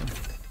 Thank you.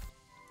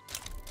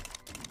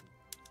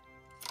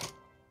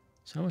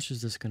 So how much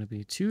is this going to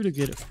be? 2 to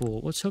get it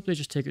full. Let's hope they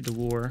just take it to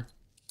war.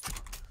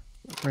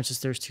 For instance,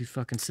 there's 2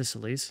 fucking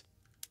Sicilies.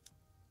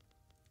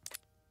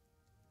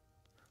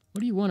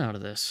 What do you want out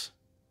of this?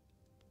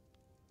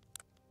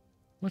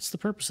 What's the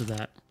purpose of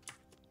that?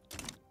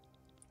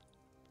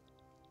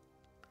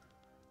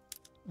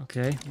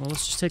 Okay, well,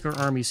 let's just take our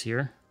armies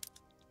here.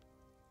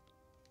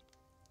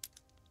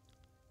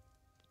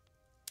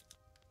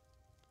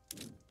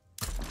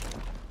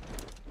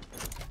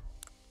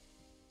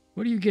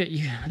 What do you get?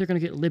 They're going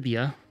to get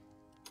Libya.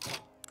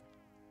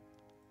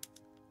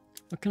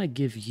 What can I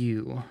give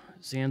you?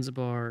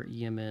 Zanzibar,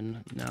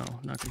 Yemen. No,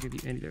 not going to give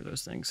you any of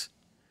those things.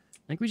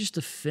 I think we just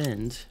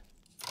defend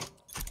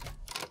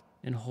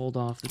and hold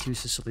off the 2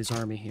 Sicilies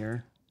army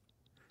here.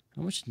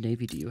 How much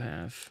navy do you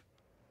have?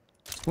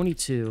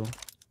 22.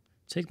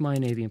 Take my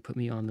navy and put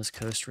me on this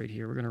coast right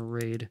here. We're going to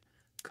raid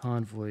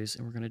convoys,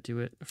 and we're going to do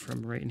it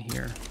from right in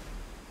here.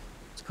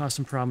 It's caused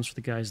some problems for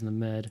the guys in the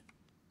Med.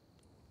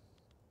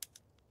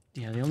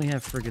 Yeah, they only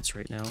have frigates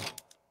right now.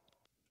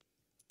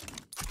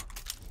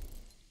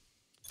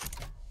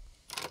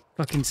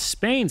 Fucking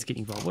Spain's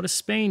getting involved. What does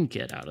Spain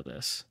get out of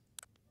this?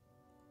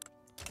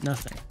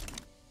 Nothing.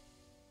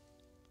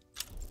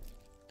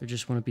 They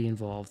just want to be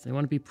involved. They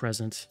want to be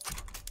present.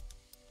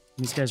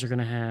 These guys are going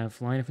to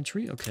have line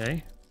infantry.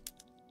 Okay.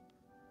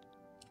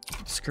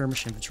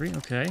 Skirmish infantry.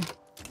 Okay.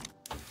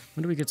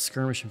 When do we get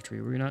skirmish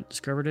infantry? We not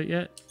discovered it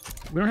yet?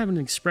 We don't have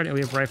anything spreading. Oh,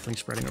 we have rifling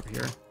spreading over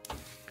here.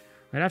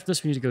 Right after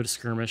this, we need to go to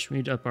skirmish. We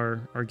need to up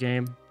our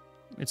game.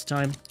 It's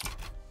time.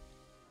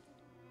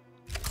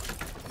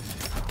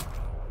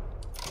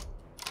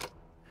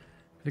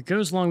 If it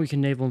goes long, we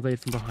can naval invade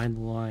from behind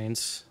the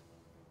lines.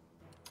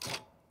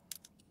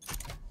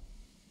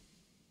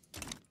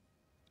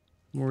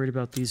 I'm worried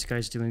about these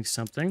guys doing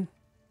something.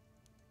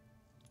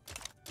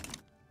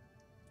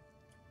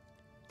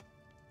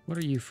 What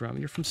are you from?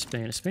 You're from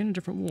Spain. Is Spain a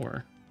different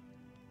war?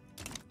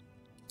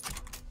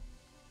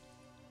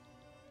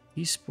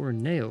 East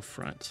Borneo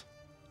front.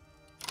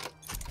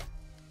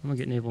 I'm gonna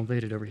get naval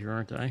invaded over here,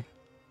 aren't I?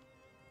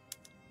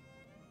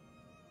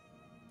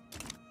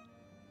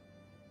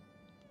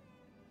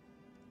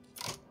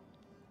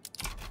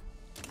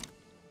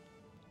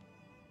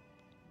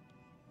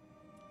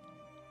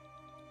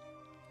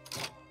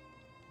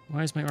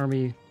 Why is my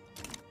army...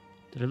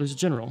 Did I lose a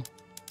general?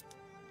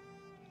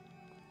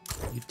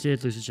 You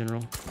did lose a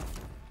general.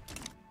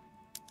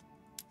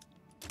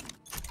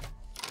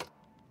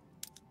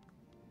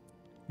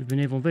 We've been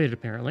naval invaded,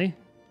 apparently.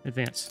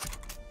 Advance.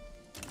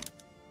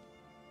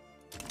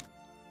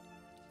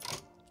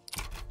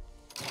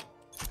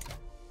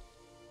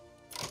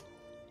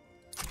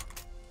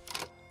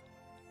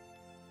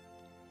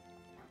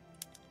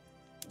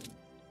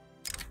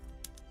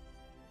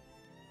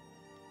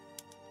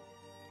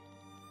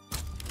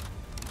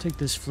 Take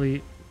this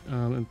fleet,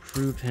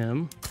 improve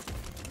him.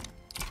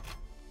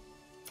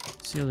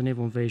 See how the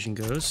naval invasion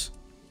goes.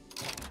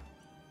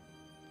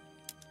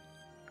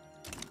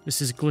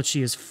 This is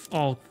glitchy as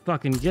all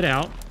fucking get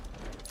out.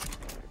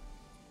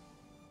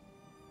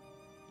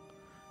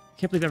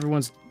 Can't believe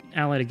everyone's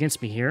allied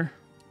against me here.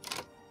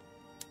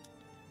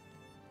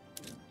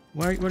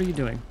 What are you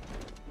doing?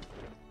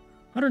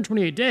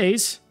 128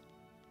 days?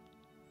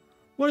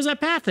 What is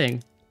that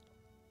pathing?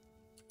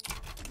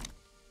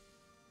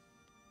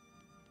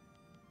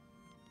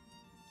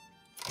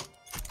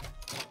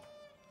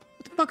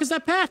 What the fuck is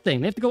that pathing?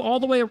 They have to go all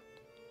the way...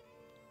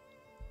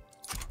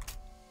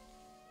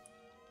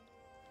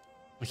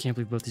 I can't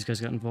believe both these guys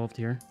got involved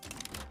here.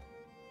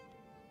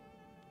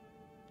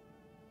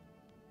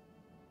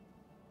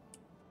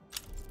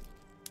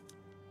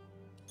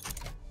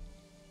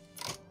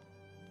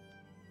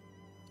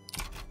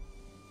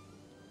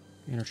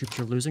 And our troops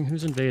are losing.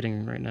 Who's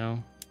invading right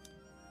now?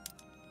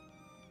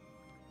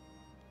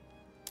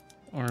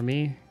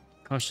 Army.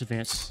 Cautious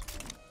advance.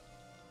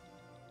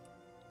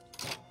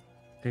 Okay,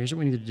 here's what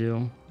we need to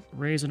do.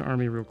 Raise an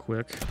army real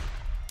quick.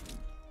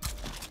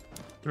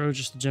 Throw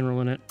just a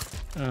general in it.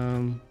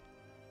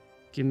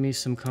 Give me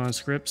some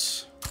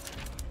conscripts.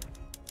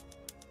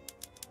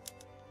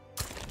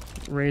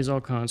 Raise all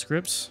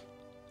conscripts.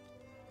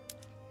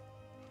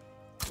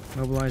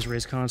 Mobilize,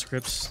 raise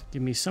conscripts.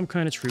 Give me some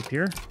kind of troop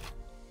here.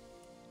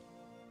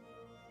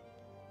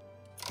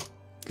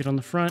 Get on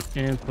the front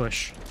and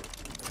push.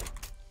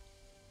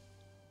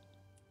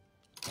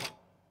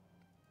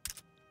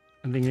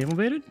 I'm being naval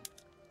invaded?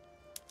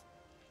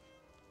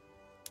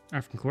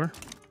 African Corps.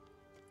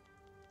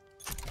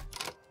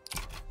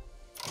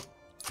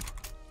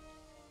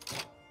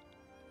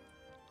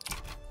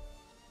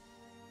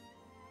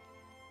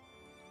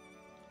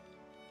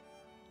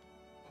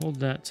 Hold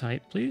that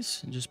tight,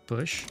 please, and just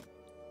push.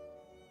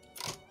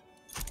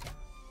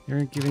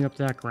 They're giving up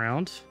that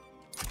ground.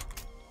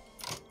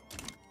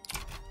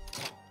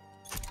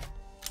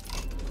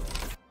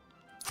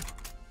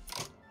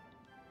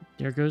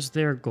 There goes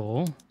their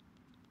goal.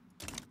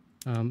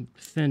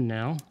 Thin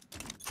now.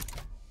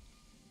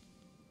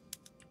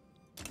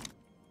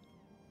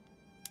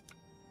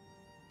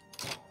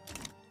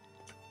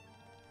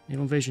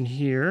 Naval invasion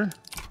here.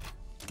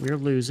 We're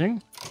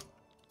losing.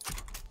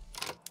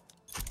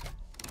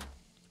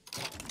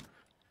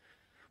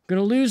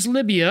 Gonna lose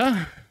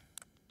Libya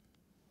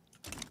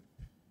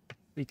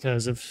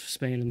because of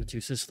Spain and the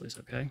two Sicilies,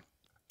 okay?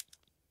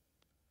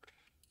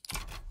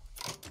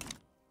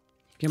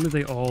 Can't believe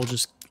they all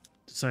just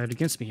decided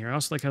against me here. I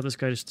also like how this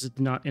guy just did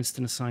not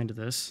instant assign to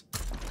this.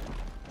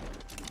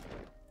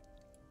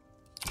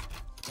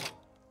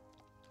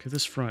 Okay,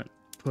 this front,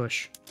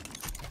 push.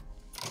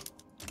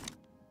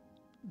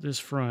 This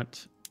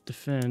front,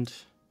 defend.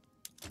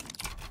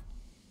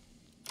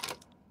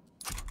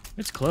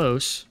 It's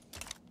close.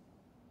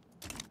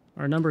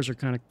 Our numbers are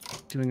kind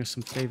of doing us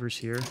some favors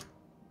here.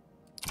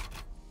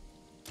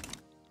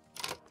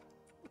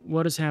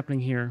 What is happening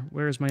here?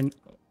 Where is my...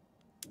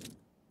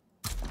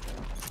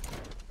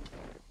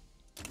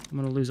 I'm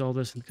going to lose all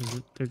this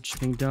because they're just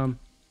being dumb.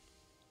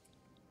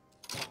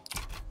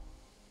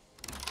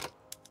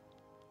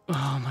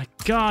 Oh my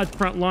god,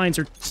 front lines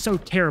are so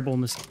terrible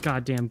in this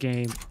goddamn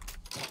game.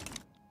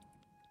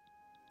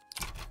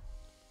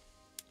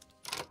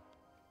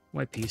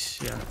 White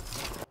piece, yeah.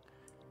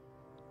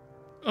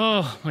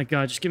 Oh my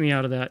god, just get me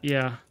out of that.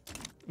 Yeah.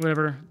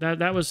 Whatever.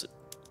 That was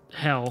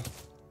hell.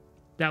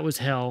 That was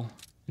hell.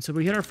 And so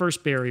we hit our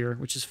first barrier,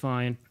 which is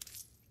fine.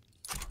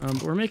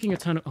 But we're making a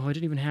ton of... Oh, I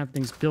didn't even have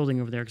things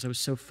building over there because I was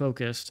so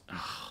focused.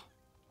 Oh.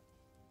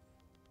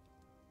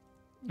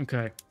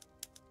 Okay.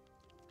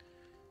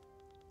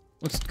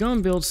 Let's go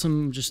and build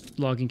some just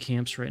logging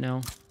camps right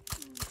now.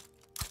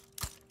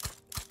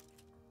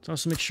 Let's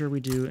also make sure we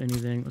do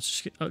anything. Let's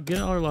just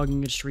get all our logging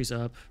industries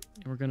up.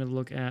 And we're going to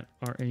look at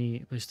any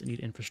place that need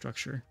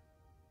infrastructure.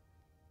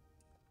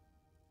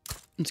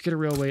 Let's get a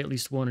railway, at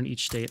least one in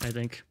each state, I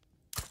think.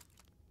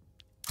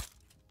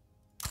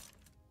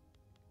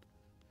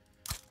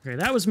 Okay,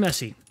 that was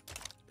messy.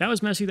 That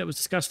was messy, that was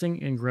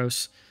disgusting and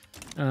gross.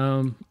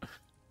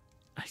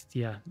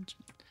 Yeah.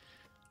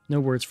 No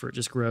words for it,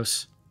 just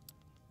gross.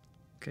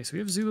 Okay, so we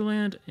have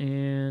Zululand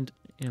and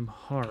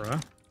Amhara.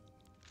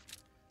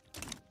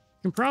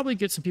 We can probably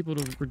get some people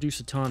to reduce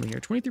autonomy here.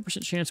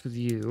 23% chance with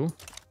you.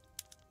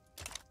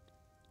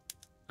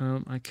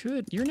 I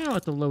could... You're now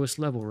at the lowest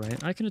level,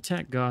 right? I can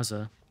attack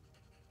Gaza.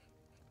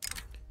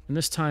 And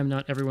this time,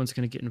 not everyone's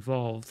going to get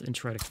involved and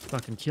try to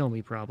fucking kill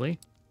me, probably.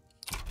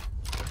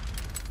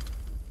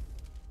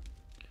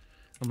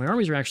 Oh, my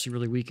armies are actually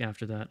really weak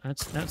after that.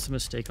 That's a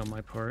mistake on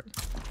my part.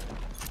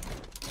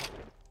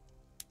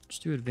 Let's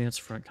do advance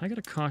front. Can I get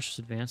a cautious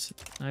advance?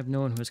 I have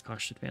no one who has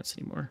cautious advance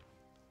anymore.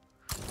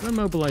 I'm going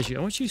to mobilize you.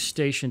 I want you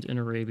stationed in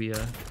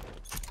Arabia.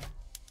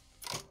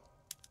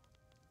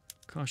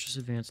 Cautious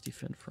advance,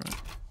 defend front.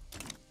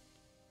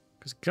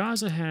 Because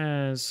Gaza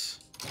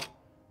has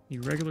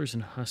irregulars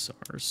and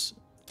hussars.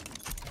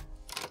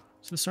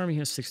 So this army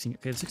has 16.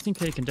 Okay, the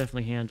 16K can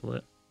definitely handle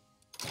it.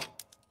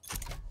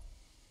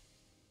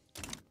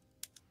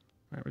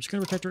 Alright, we're just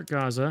going to protect her at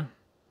Gaza.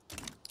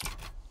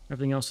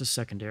 Everything else is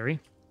secondary.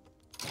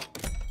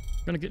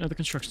 We're going to get another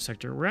construction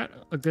sector. We're at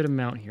a good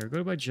amount here. Go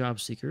to by job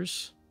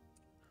seekers.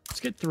 Let's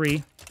get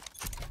 3.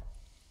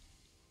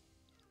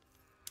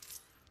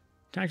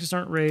 Taxes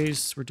aren't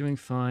raised. We're doing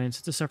fine.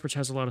 Since the suffrage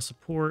has a lot of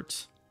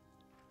support,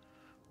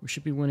 we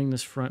should be winning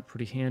this front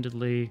pretty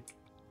handedly.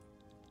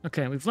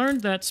 Okay, we've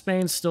learned that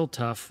Spain's still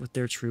tough with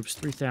their troops.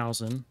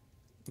 3,000.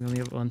 We only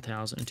have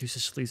 1,000, and 2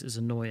 Sicilies is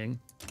annoying.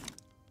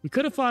 We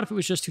could have fought if it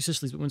was just 2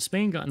 Sicilies, but when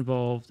Spain got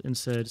involved and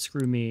said,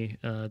 screw me,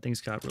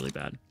 things got really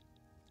bad.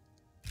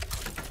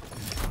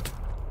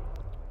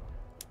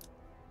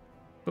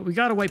 But we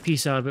got a white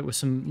piece out of it with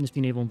some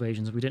nifty naval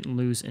invasions. We didn't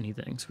lose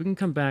anything. So we can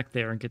come back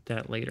there and get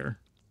that later.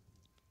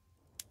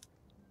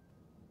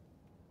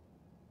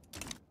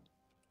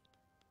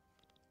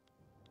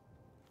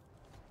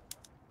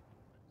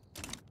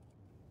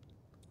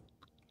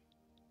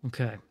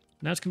 Okay,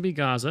 that's going to be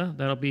Gaza.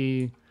 That'll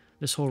be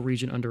this whole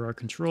region under our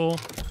control.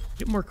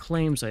 Get more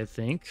claims, I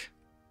think.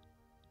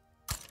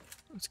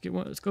 Let's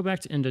go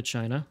back to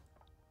Indochina.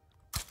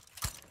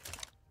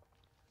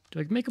 Do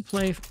I make a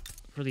play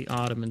for the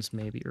Ottomans,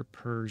 maybe, or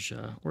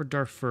Persia, or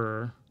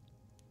Darfur?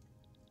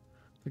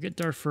 If I get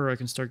Darfur, I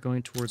can start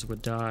going towards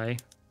Wadai.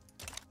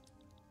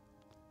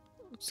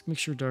 Let's make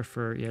sure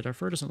Darfur... Yeah,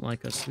 Darfur doesn't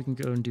like us, so we can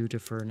go and do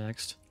Darfur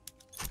next.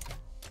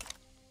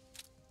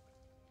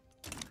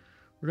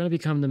 We're going to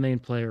become the main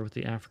player with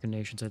the African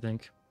nations, I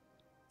think.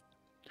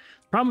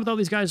 Problem with all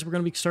these guys is we're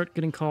going to start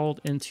getting called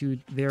into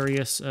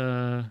various...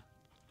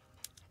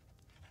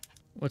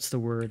 what's the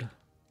word?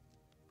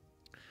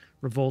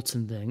 Revolts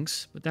and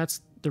things. But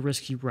that's the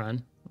risk you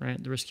run,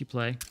 right? The risk you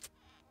play.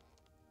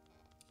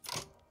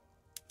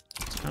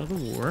 It's out of the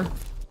war.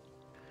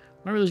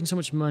 Why are we losing so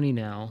much money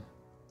now?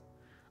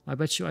 I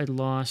bet you I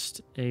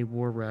lost a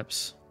war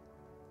reps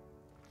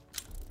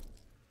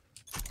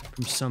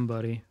from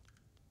somebody.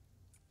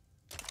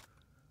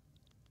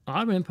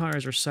 Ottoman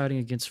empires are siding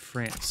against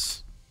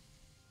France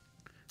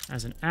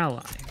as an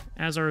ally,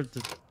 as are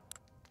the...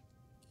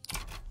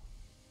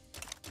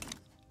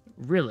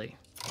 Really?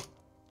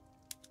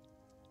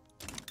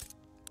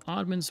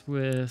 Ottomans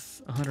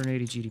with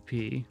 180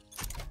 GDP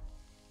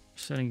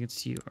siding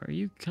against you.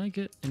 Can I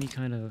get any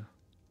kind of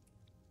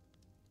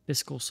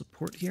fiscal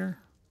support here?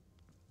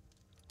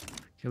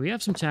 Okay, we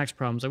have some tax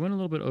problems. I went a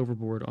little bit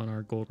overboard on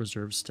our gold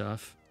reserve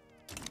stuff.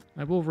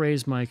 I will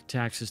raise my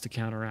taxes to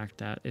counteract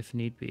that if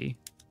need be.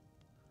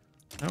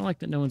 I don't like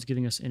that no one's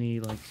giving us any,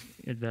 like,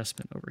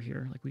 investment over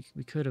here. Like,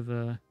 we could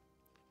have,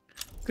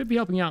 could be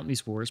helping out in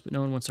these wars, but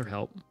no one wants our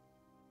help.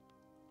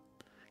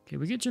 Okay,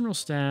 we get general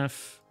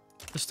staff.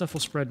 This stuff will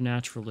spread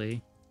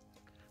naturally.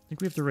 I think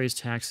we have to raise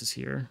taxes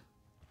here.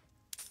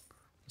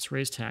 Let's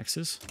raise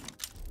taxes.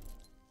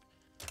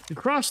 We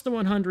crossed the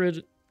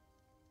 100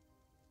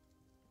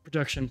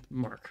 production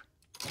mark.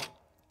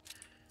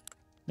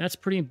 That's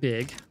pretty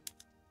big.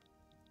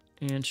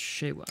 And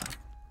Shewa.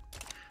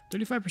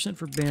 35%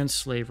 for banned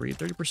slavery,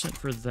 30%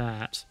 for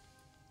that.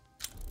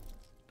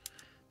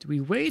 Do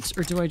we wait,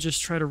 or do I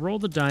just try to roll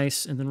the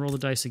dice and then roll the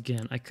dice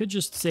again? I could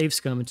just save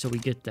scum until we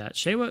get that.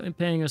 Shewa and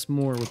paying us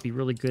more would be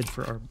really good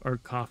for our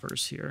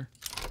coffers here.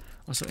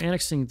 Also,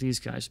 annexing these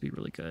guys would be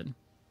really good.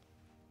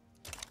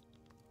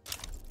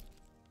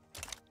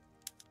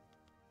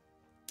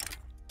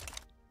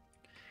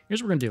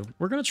 Here's what we're going to do.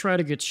 We're going to try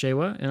to get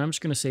Shewa, and I'm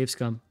just going to save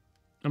scum.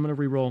 I'm going to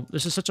re-roll.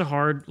 This is such a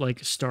hard,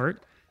 like,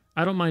 start.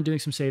 I don't mind doing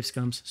some save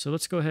scums. So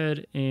let's go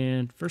ahead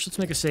and first let's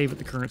make a save at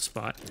the current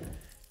spot.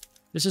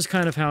 This is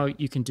kind of how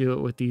you can do it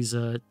with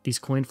these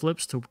coin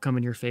flips to come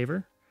in your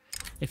favor.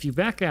 If you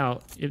back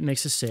out, it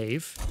makes a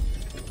save.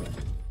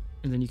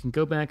 And then you can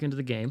go back into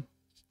the game.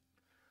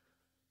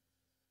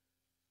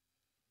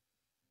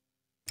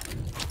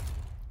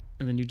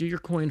 And then you do your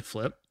coin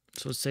flip.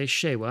 So let's say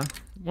Shewa.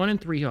 1 in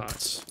 3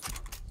 odds.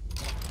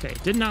 Okay,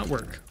 did not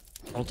work.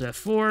 Alt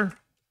F4.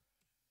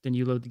 Then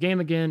you load the game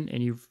again,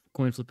 and you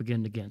coin flip again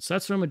and again. So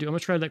that's what I'm going to do. I'm going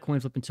to try that coin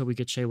flip until we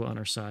get Shewa on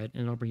our side,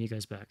 and I'll bring you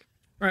guys back.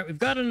 All right, we've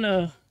got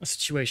a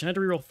situation. I had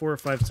to reroll 4 or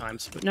 5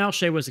 times, but now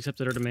Shewa's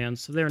accepted our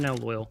demands, so they're now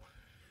loyal.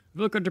 If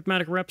we look at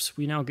diplomatic reps,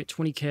 we now get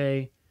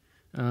 20k,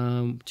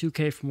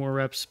 2k for more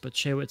reps, but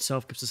Shewa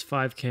itself gives us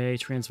 5k,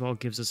 Transvaal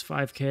gives us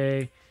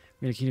 5k,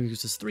 United Kingdom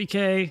gives us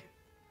 3k,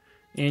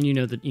 and you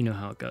know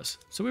how it goes.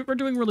 So we're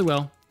doing really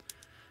well.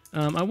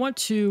 I want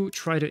to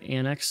try to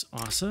annex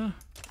Asa.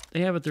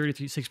 They have a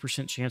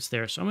 36% chance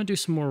there, so I'm going to do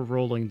some more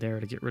rolling there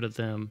to get rid of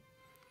them.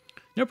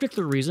 No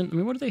particular reason. I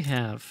mean, what do they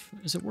have?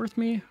 Is it worth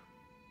me?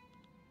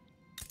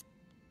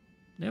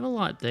 They have a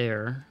lot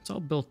there. It's all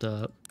built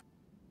up.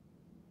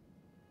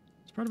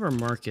 It's part of our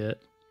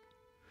market.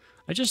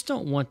 I just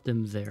don't want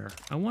them there.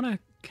 I want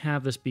to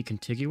have this be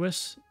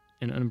contiguous,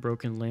 an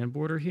unbroken land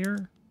border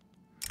here.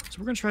 So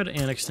we're going to try to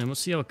annex them.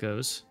 Let's see how it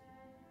goes.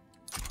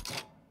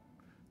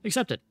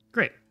 Accepted.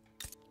 Great.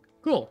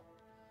 Cool.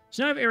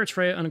 So now I have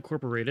Eritrea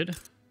unincorporated.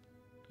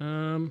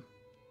 I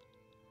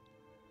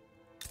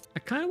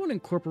kind of want to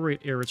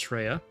incorporate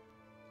Eritrea.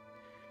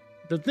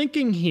 The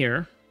thinking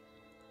here...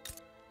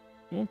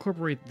 We'll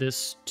incorporate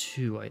this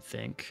too, I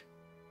think.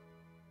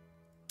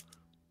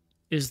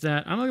 Is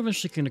that I'm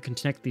eventually going to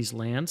connect these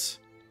lands.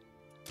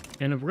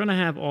 And we're going to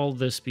have all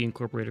this be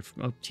incorporated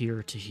from up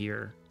here to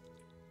here.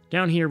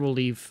 Down here we'll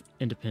leave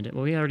independent.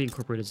 Well, we already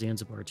incorporated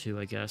Zanzibar too,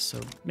 I guess. So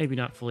maybe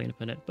not fully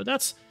independent. But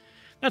that's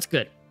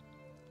good.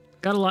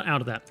 Got a lot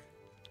out of that.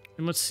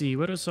 And let's see,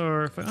 what is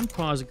our... If I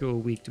unpause and go a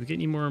week, do we get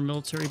any more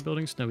military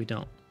buildings? No, we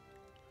don't.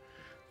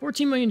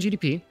 14 million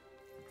GDP.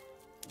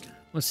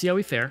 Let's see how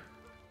we fare.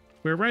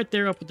 We're right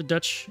there up with the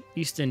Dutch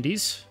East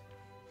Indies.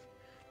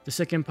 The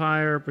Sikh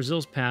Empire,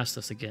 Brazil's passed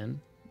us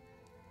again.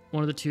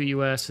 One of the two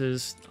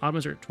US's.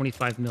 Ottomans are at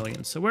 25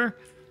 million. So we're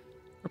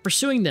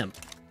pursuing them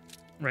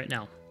right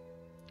now.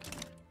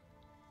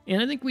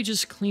 And I think we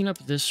just clean up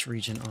this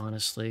region,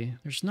 honestly.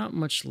 There's not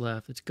much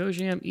left. It's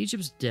Gojam.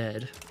 Egypt's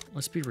dead.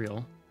 Let's be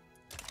real.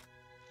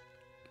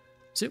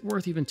 Is it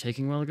worth even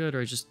taking Wellgood,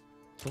 or just...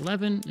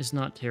 11 is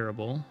not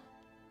terrible.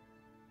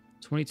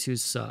 22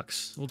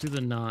 sucks. We'll do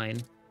the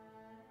 9.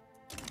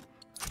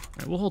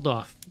 Alright, we'll hold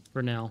off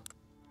for now.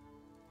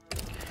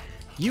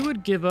 You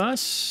would give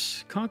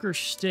us Conquer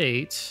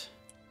State,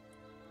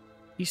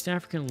 East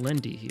African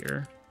Lendi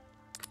here.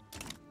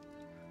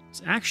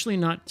 It's actually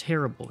not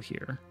terrible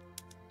here.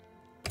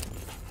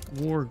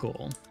 War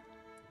goal.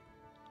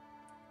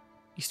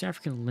 East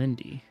African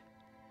Lendi.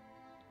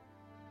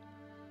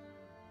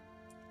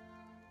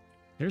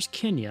 There's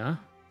Kenya.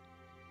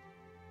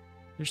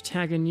 There's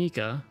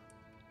Tanganyika.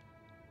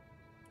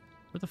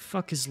 Where the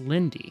fuck is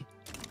Lendi?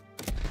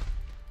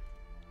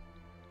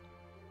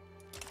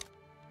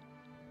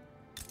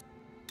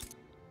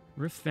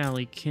 Rift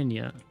Valley,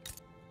 Kenya.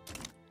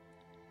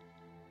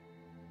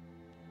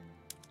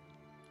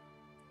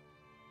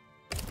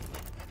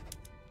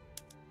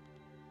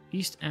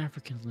 East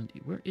African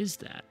Lendi. Where is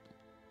that?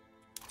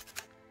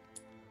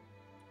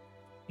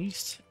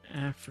 East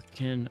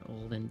African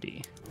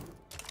Lendi.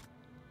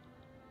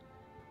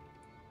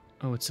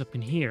 Oh, it's up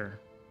in here.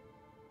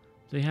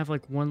 Do they have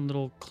like one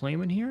little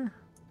claim in here?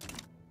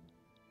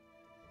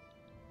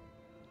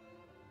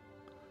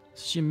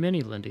 This is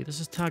Yemeni Lendi. This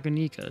is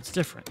Tanganyika. It's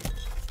different.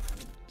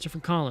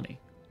 Different colony.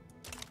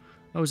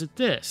 Oh, is it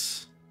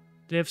this?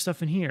 Do they have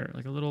stuff in here?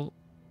 Like a little...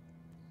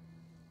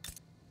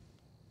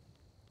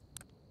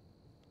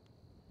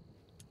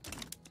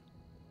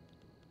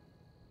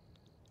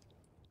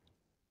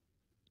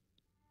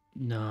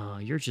 No,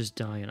 you're just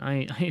dying.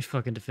 I ain't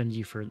fucking defending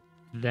you for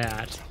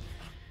that.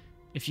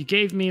 If you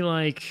gave me,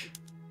 like,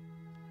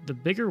 the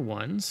bigger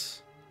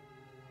ones,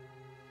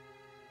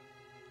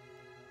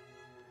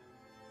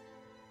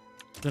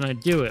 then I'd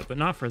do it, but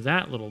not for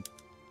that little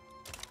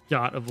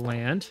dot of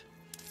land.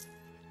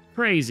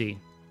 Crazy.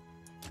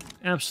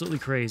 Absolutely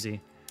crazy.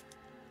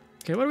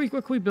 Okay, what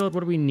can we build?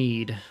 What do we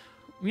need?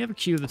 We have a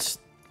queue that's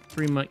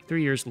 3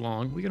 years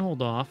long. We can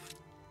hold off.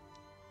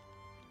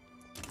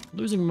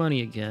 Losing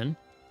money again.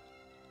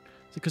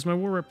 Because my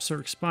war reps are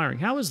expiring.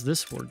 How is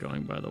this war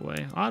going, by the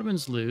way?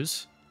 Ottomans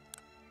lose.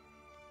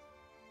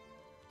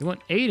 They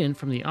want Aden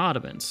from the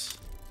Ottomans.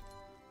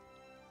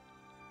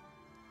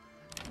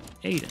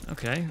 Aden,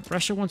 okay.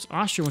 Austria wants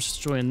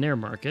to join their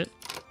market.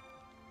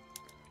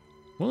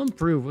 We'll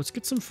improve. Let's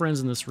get some friends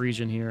in this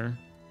region here.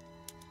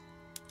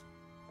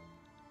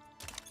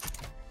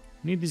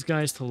 We need these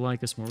guys to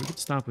like us more. We could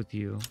stop with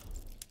you.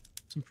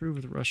 Let's improve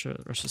with Russia.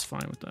 Russia's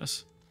fine with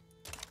us.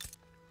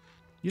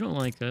 You don't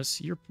like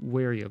us. You're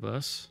wary of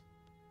us.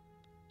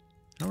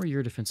 How are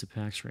your defensive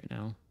pacts right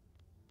now?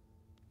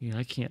 Yeah,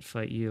 I can't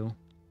fight you.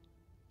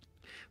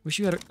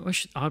 Wish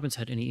Ottomans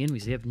had any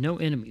enemies. They have no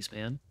enemies,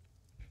 man.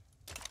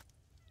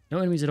 No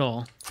enemies at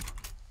all.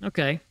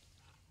 Okay.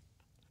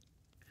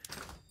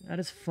 That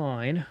is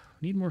fine.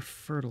 Need more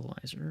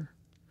fertilizer.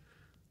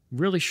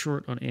 Really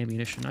short on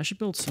ammunition. I should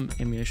build some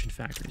ammunition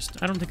factories.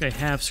 I don't think I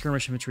have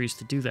skirmish infantries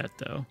to do that,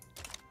 though.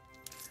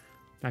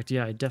 In fact,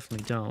 yeah, I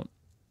definitely don't.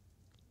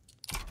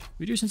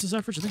 We do census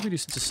suffrage? I think we do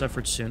census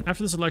suffrage soon.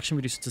 After this election,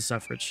 we do census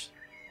suffrage.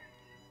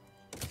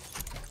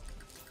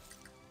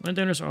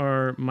 Landowners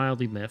are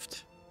mildly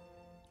miffed.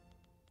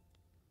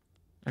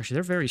 Actually,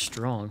 they're very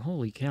strong.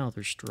 Holy cow,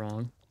 they're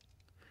strong.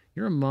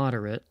 You're a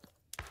moderate.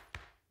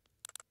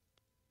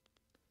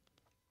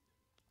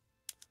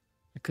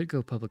 I could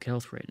go public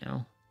health right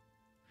now.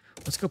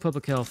 Let's go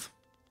public health.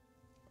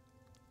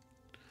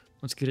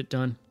 Let's get it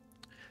done.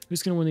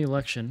 Who's going to win the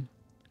election?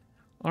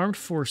 Armed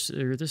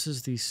forces. This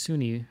is the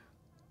Sunni.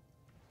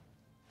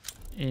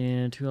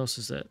 And who else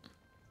is that?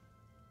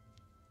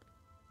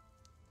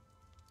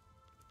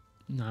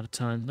 Not a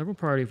ton. Liberal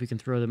Party, if we can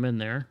throw them in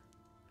there.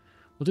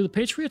 We'll do the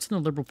Patriots and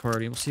the Liberal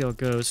Party. We'll see how it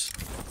goes.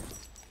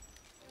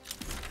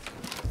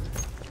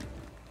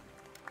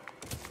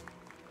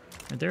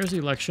 And there's the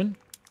election.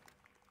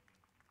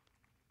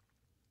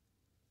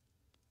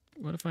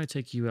 What if I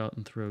take you out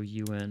and throw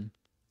you in?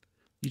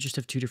 You just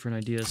have two different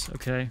ideas,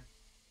 okay?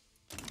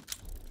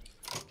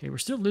 Okay, we're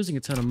still losing a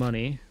ton of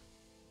money.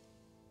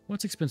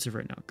 What's expensive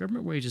right now?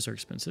 Government wages are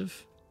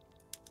expensive.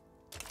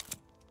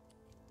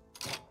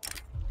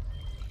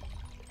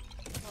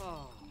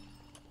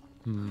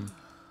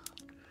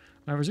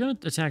 I was going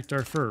to attack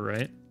Darfur,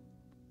 right?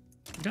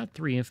 We got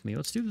 3 infamy.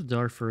 Let's do the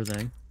Darfur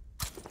thing.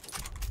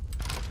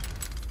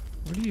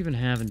 What do you even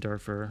have in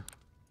Darfur?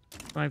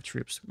 5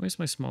 troops. Where's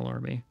my small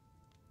army?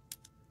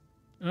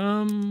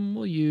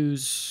 We'll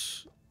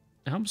use...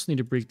 I almost need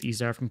to break the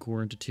East African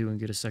Corps into 2 and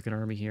get a second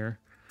army here.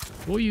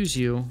 We'll use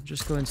you.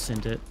 Just go ahead and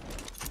send it.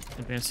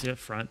 Advance to the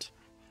front.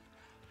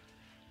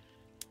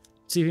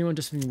 See if anyone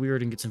does something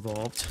weird and gets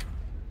involved.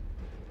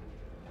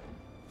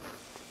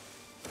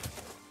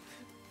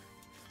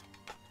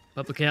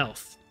 Public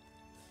health.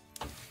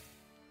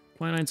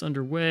 Quinine's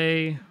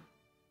underway.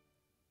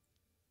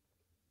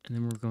 And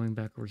then we're going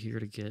back over here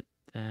to get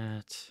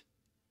that.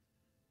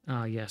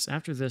 Yes,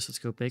 after this, let's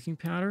go baking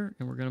powder.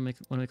 And we're going to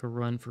want to make a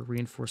run for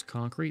reinforced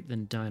concrete,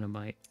 then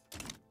dynamite.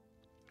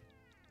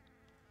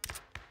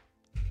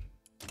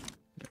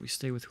 Yeah, we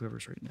stay with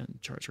whoever's in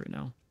charge right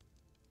now.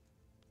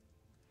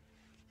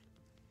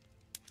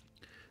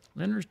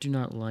 Lenders do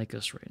not like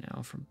us right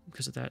now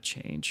because of that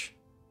change.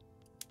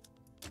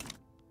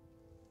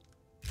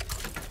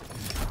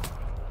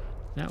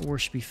 That war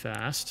should be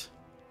fast.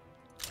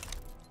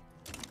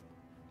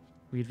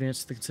 We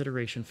advance to the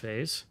consideration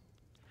phase.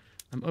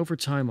 I'm over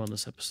time on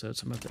this episode,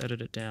 so I'm going to have to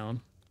edit it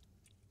down.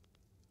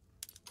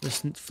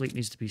 This fleet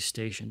needs to be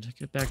stationed.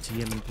 Get back to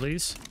Yemen,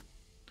 please.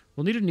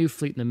 We'll need a new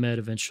fleet in the Med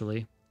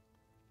eventually.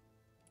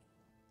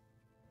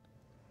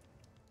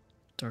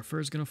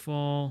 Darfur's going to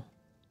fall.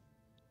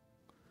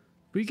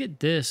 If we get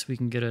this, we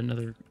can get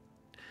another...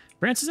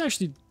 France has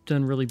actually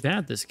done really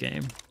bad this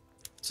game.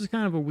 This is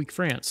kind of a weak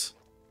France.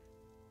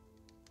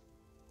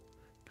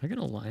 Can I get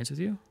an alliance with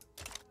you?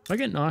 If I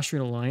get an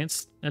Austrian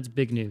alliance, that's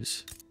big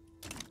news.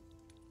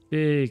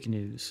 Big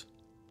news.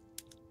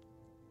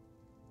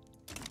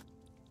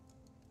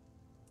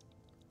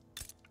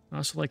 I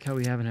also like how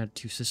we haven't had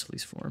two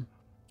Sicilies form.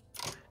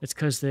 It's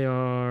because they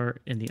are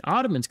in the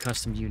Ottomans'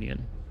 custom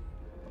union.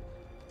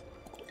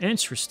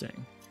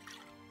 Interesting.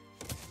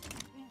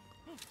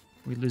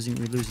 We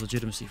lose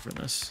legitimacy from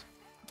this.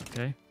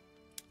 Okay.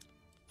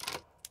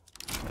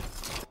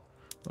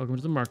 Welcome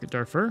to the market,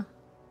 Darfur.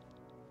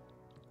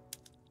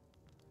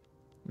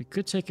 We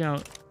could take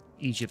out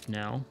Egypt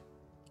now.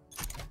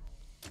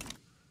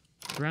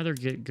 I'd rather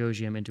get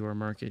Gojam into our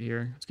market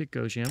here. Let's get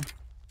Gojam.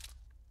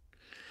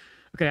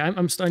 Okay,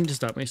 I'm starting to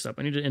stop.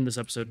 I need to end this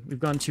episode. We've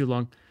gone too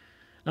long.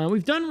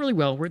 We've done really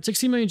well. We're at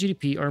 16 million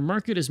GDP. Our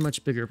market is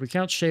much bigger. If we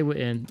count Shewa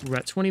in, we're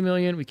at 20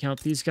 million. We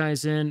count these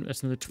guys in.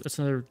 That's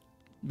another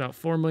about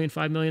 4 million,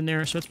 5 million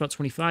there. So that's about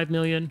 25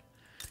 million.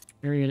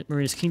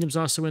 Marina's Kingdom's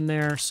also in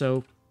there.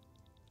 So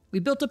we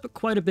built up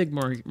quite a big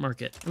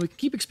market, and we can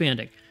keep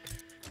expanding.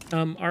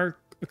 Our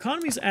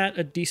economy's at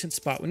a decent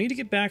spot. We need to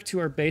get back to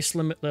our base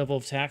limit level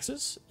of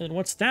taxes. And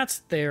once that's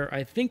there,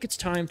 I think it's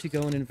time to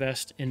go and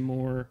invest in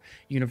more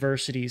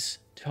universities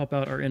to help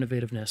out our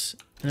innovativeness.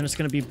 And then it's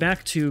going to be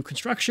back to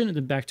construction and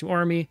then back to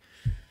army,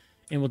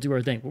 and we'll do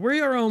our thing. But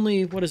we are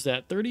only, what is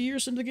that, 30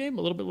 years into the game?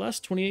 A little bit less,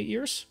 28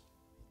 years?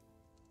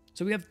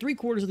 So we have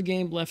 3/4 of the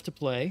game left to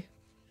play.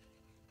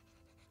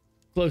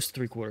 Close to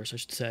 3/4, I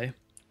should say.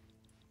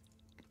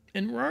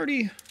 And we're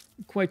already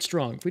quite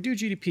strong. If we do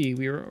GDP,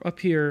 we are up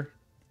here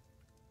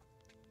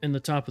in the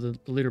top of the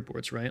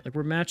leaderboards, right? Like,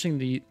 we're matching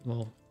the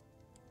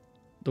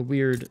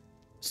weird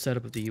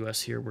setup of the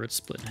U.S. here where it's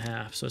split in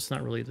half, so it's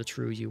not really the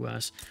true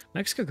U.S.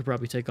 Mexico could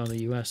probably take on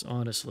the U.S.,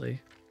 honestly.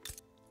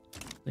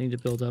 They need to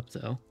build up,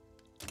 though.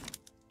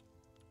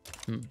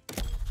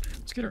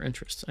 Let's get our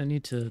interests. I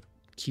need to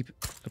keep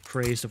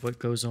appraised of what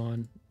goes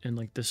on in,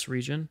 like, this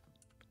region.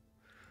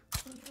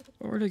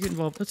 Or to get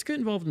involved. Let's get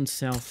involved in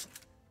South.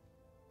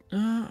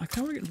 I kind of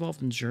want to get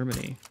involved in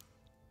Germany.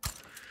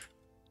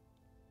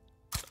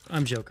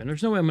 I'm joking.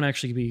 There's no way I'm going to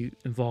actually be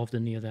involved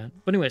in any of that.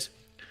 But anyways,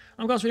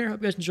 I'm Gauss here.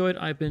 Hope you guys enjoyed.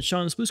 I've been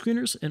Sean the Blue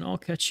Screeners, and I'll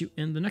catch you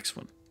in the next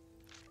one.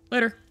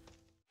 Later.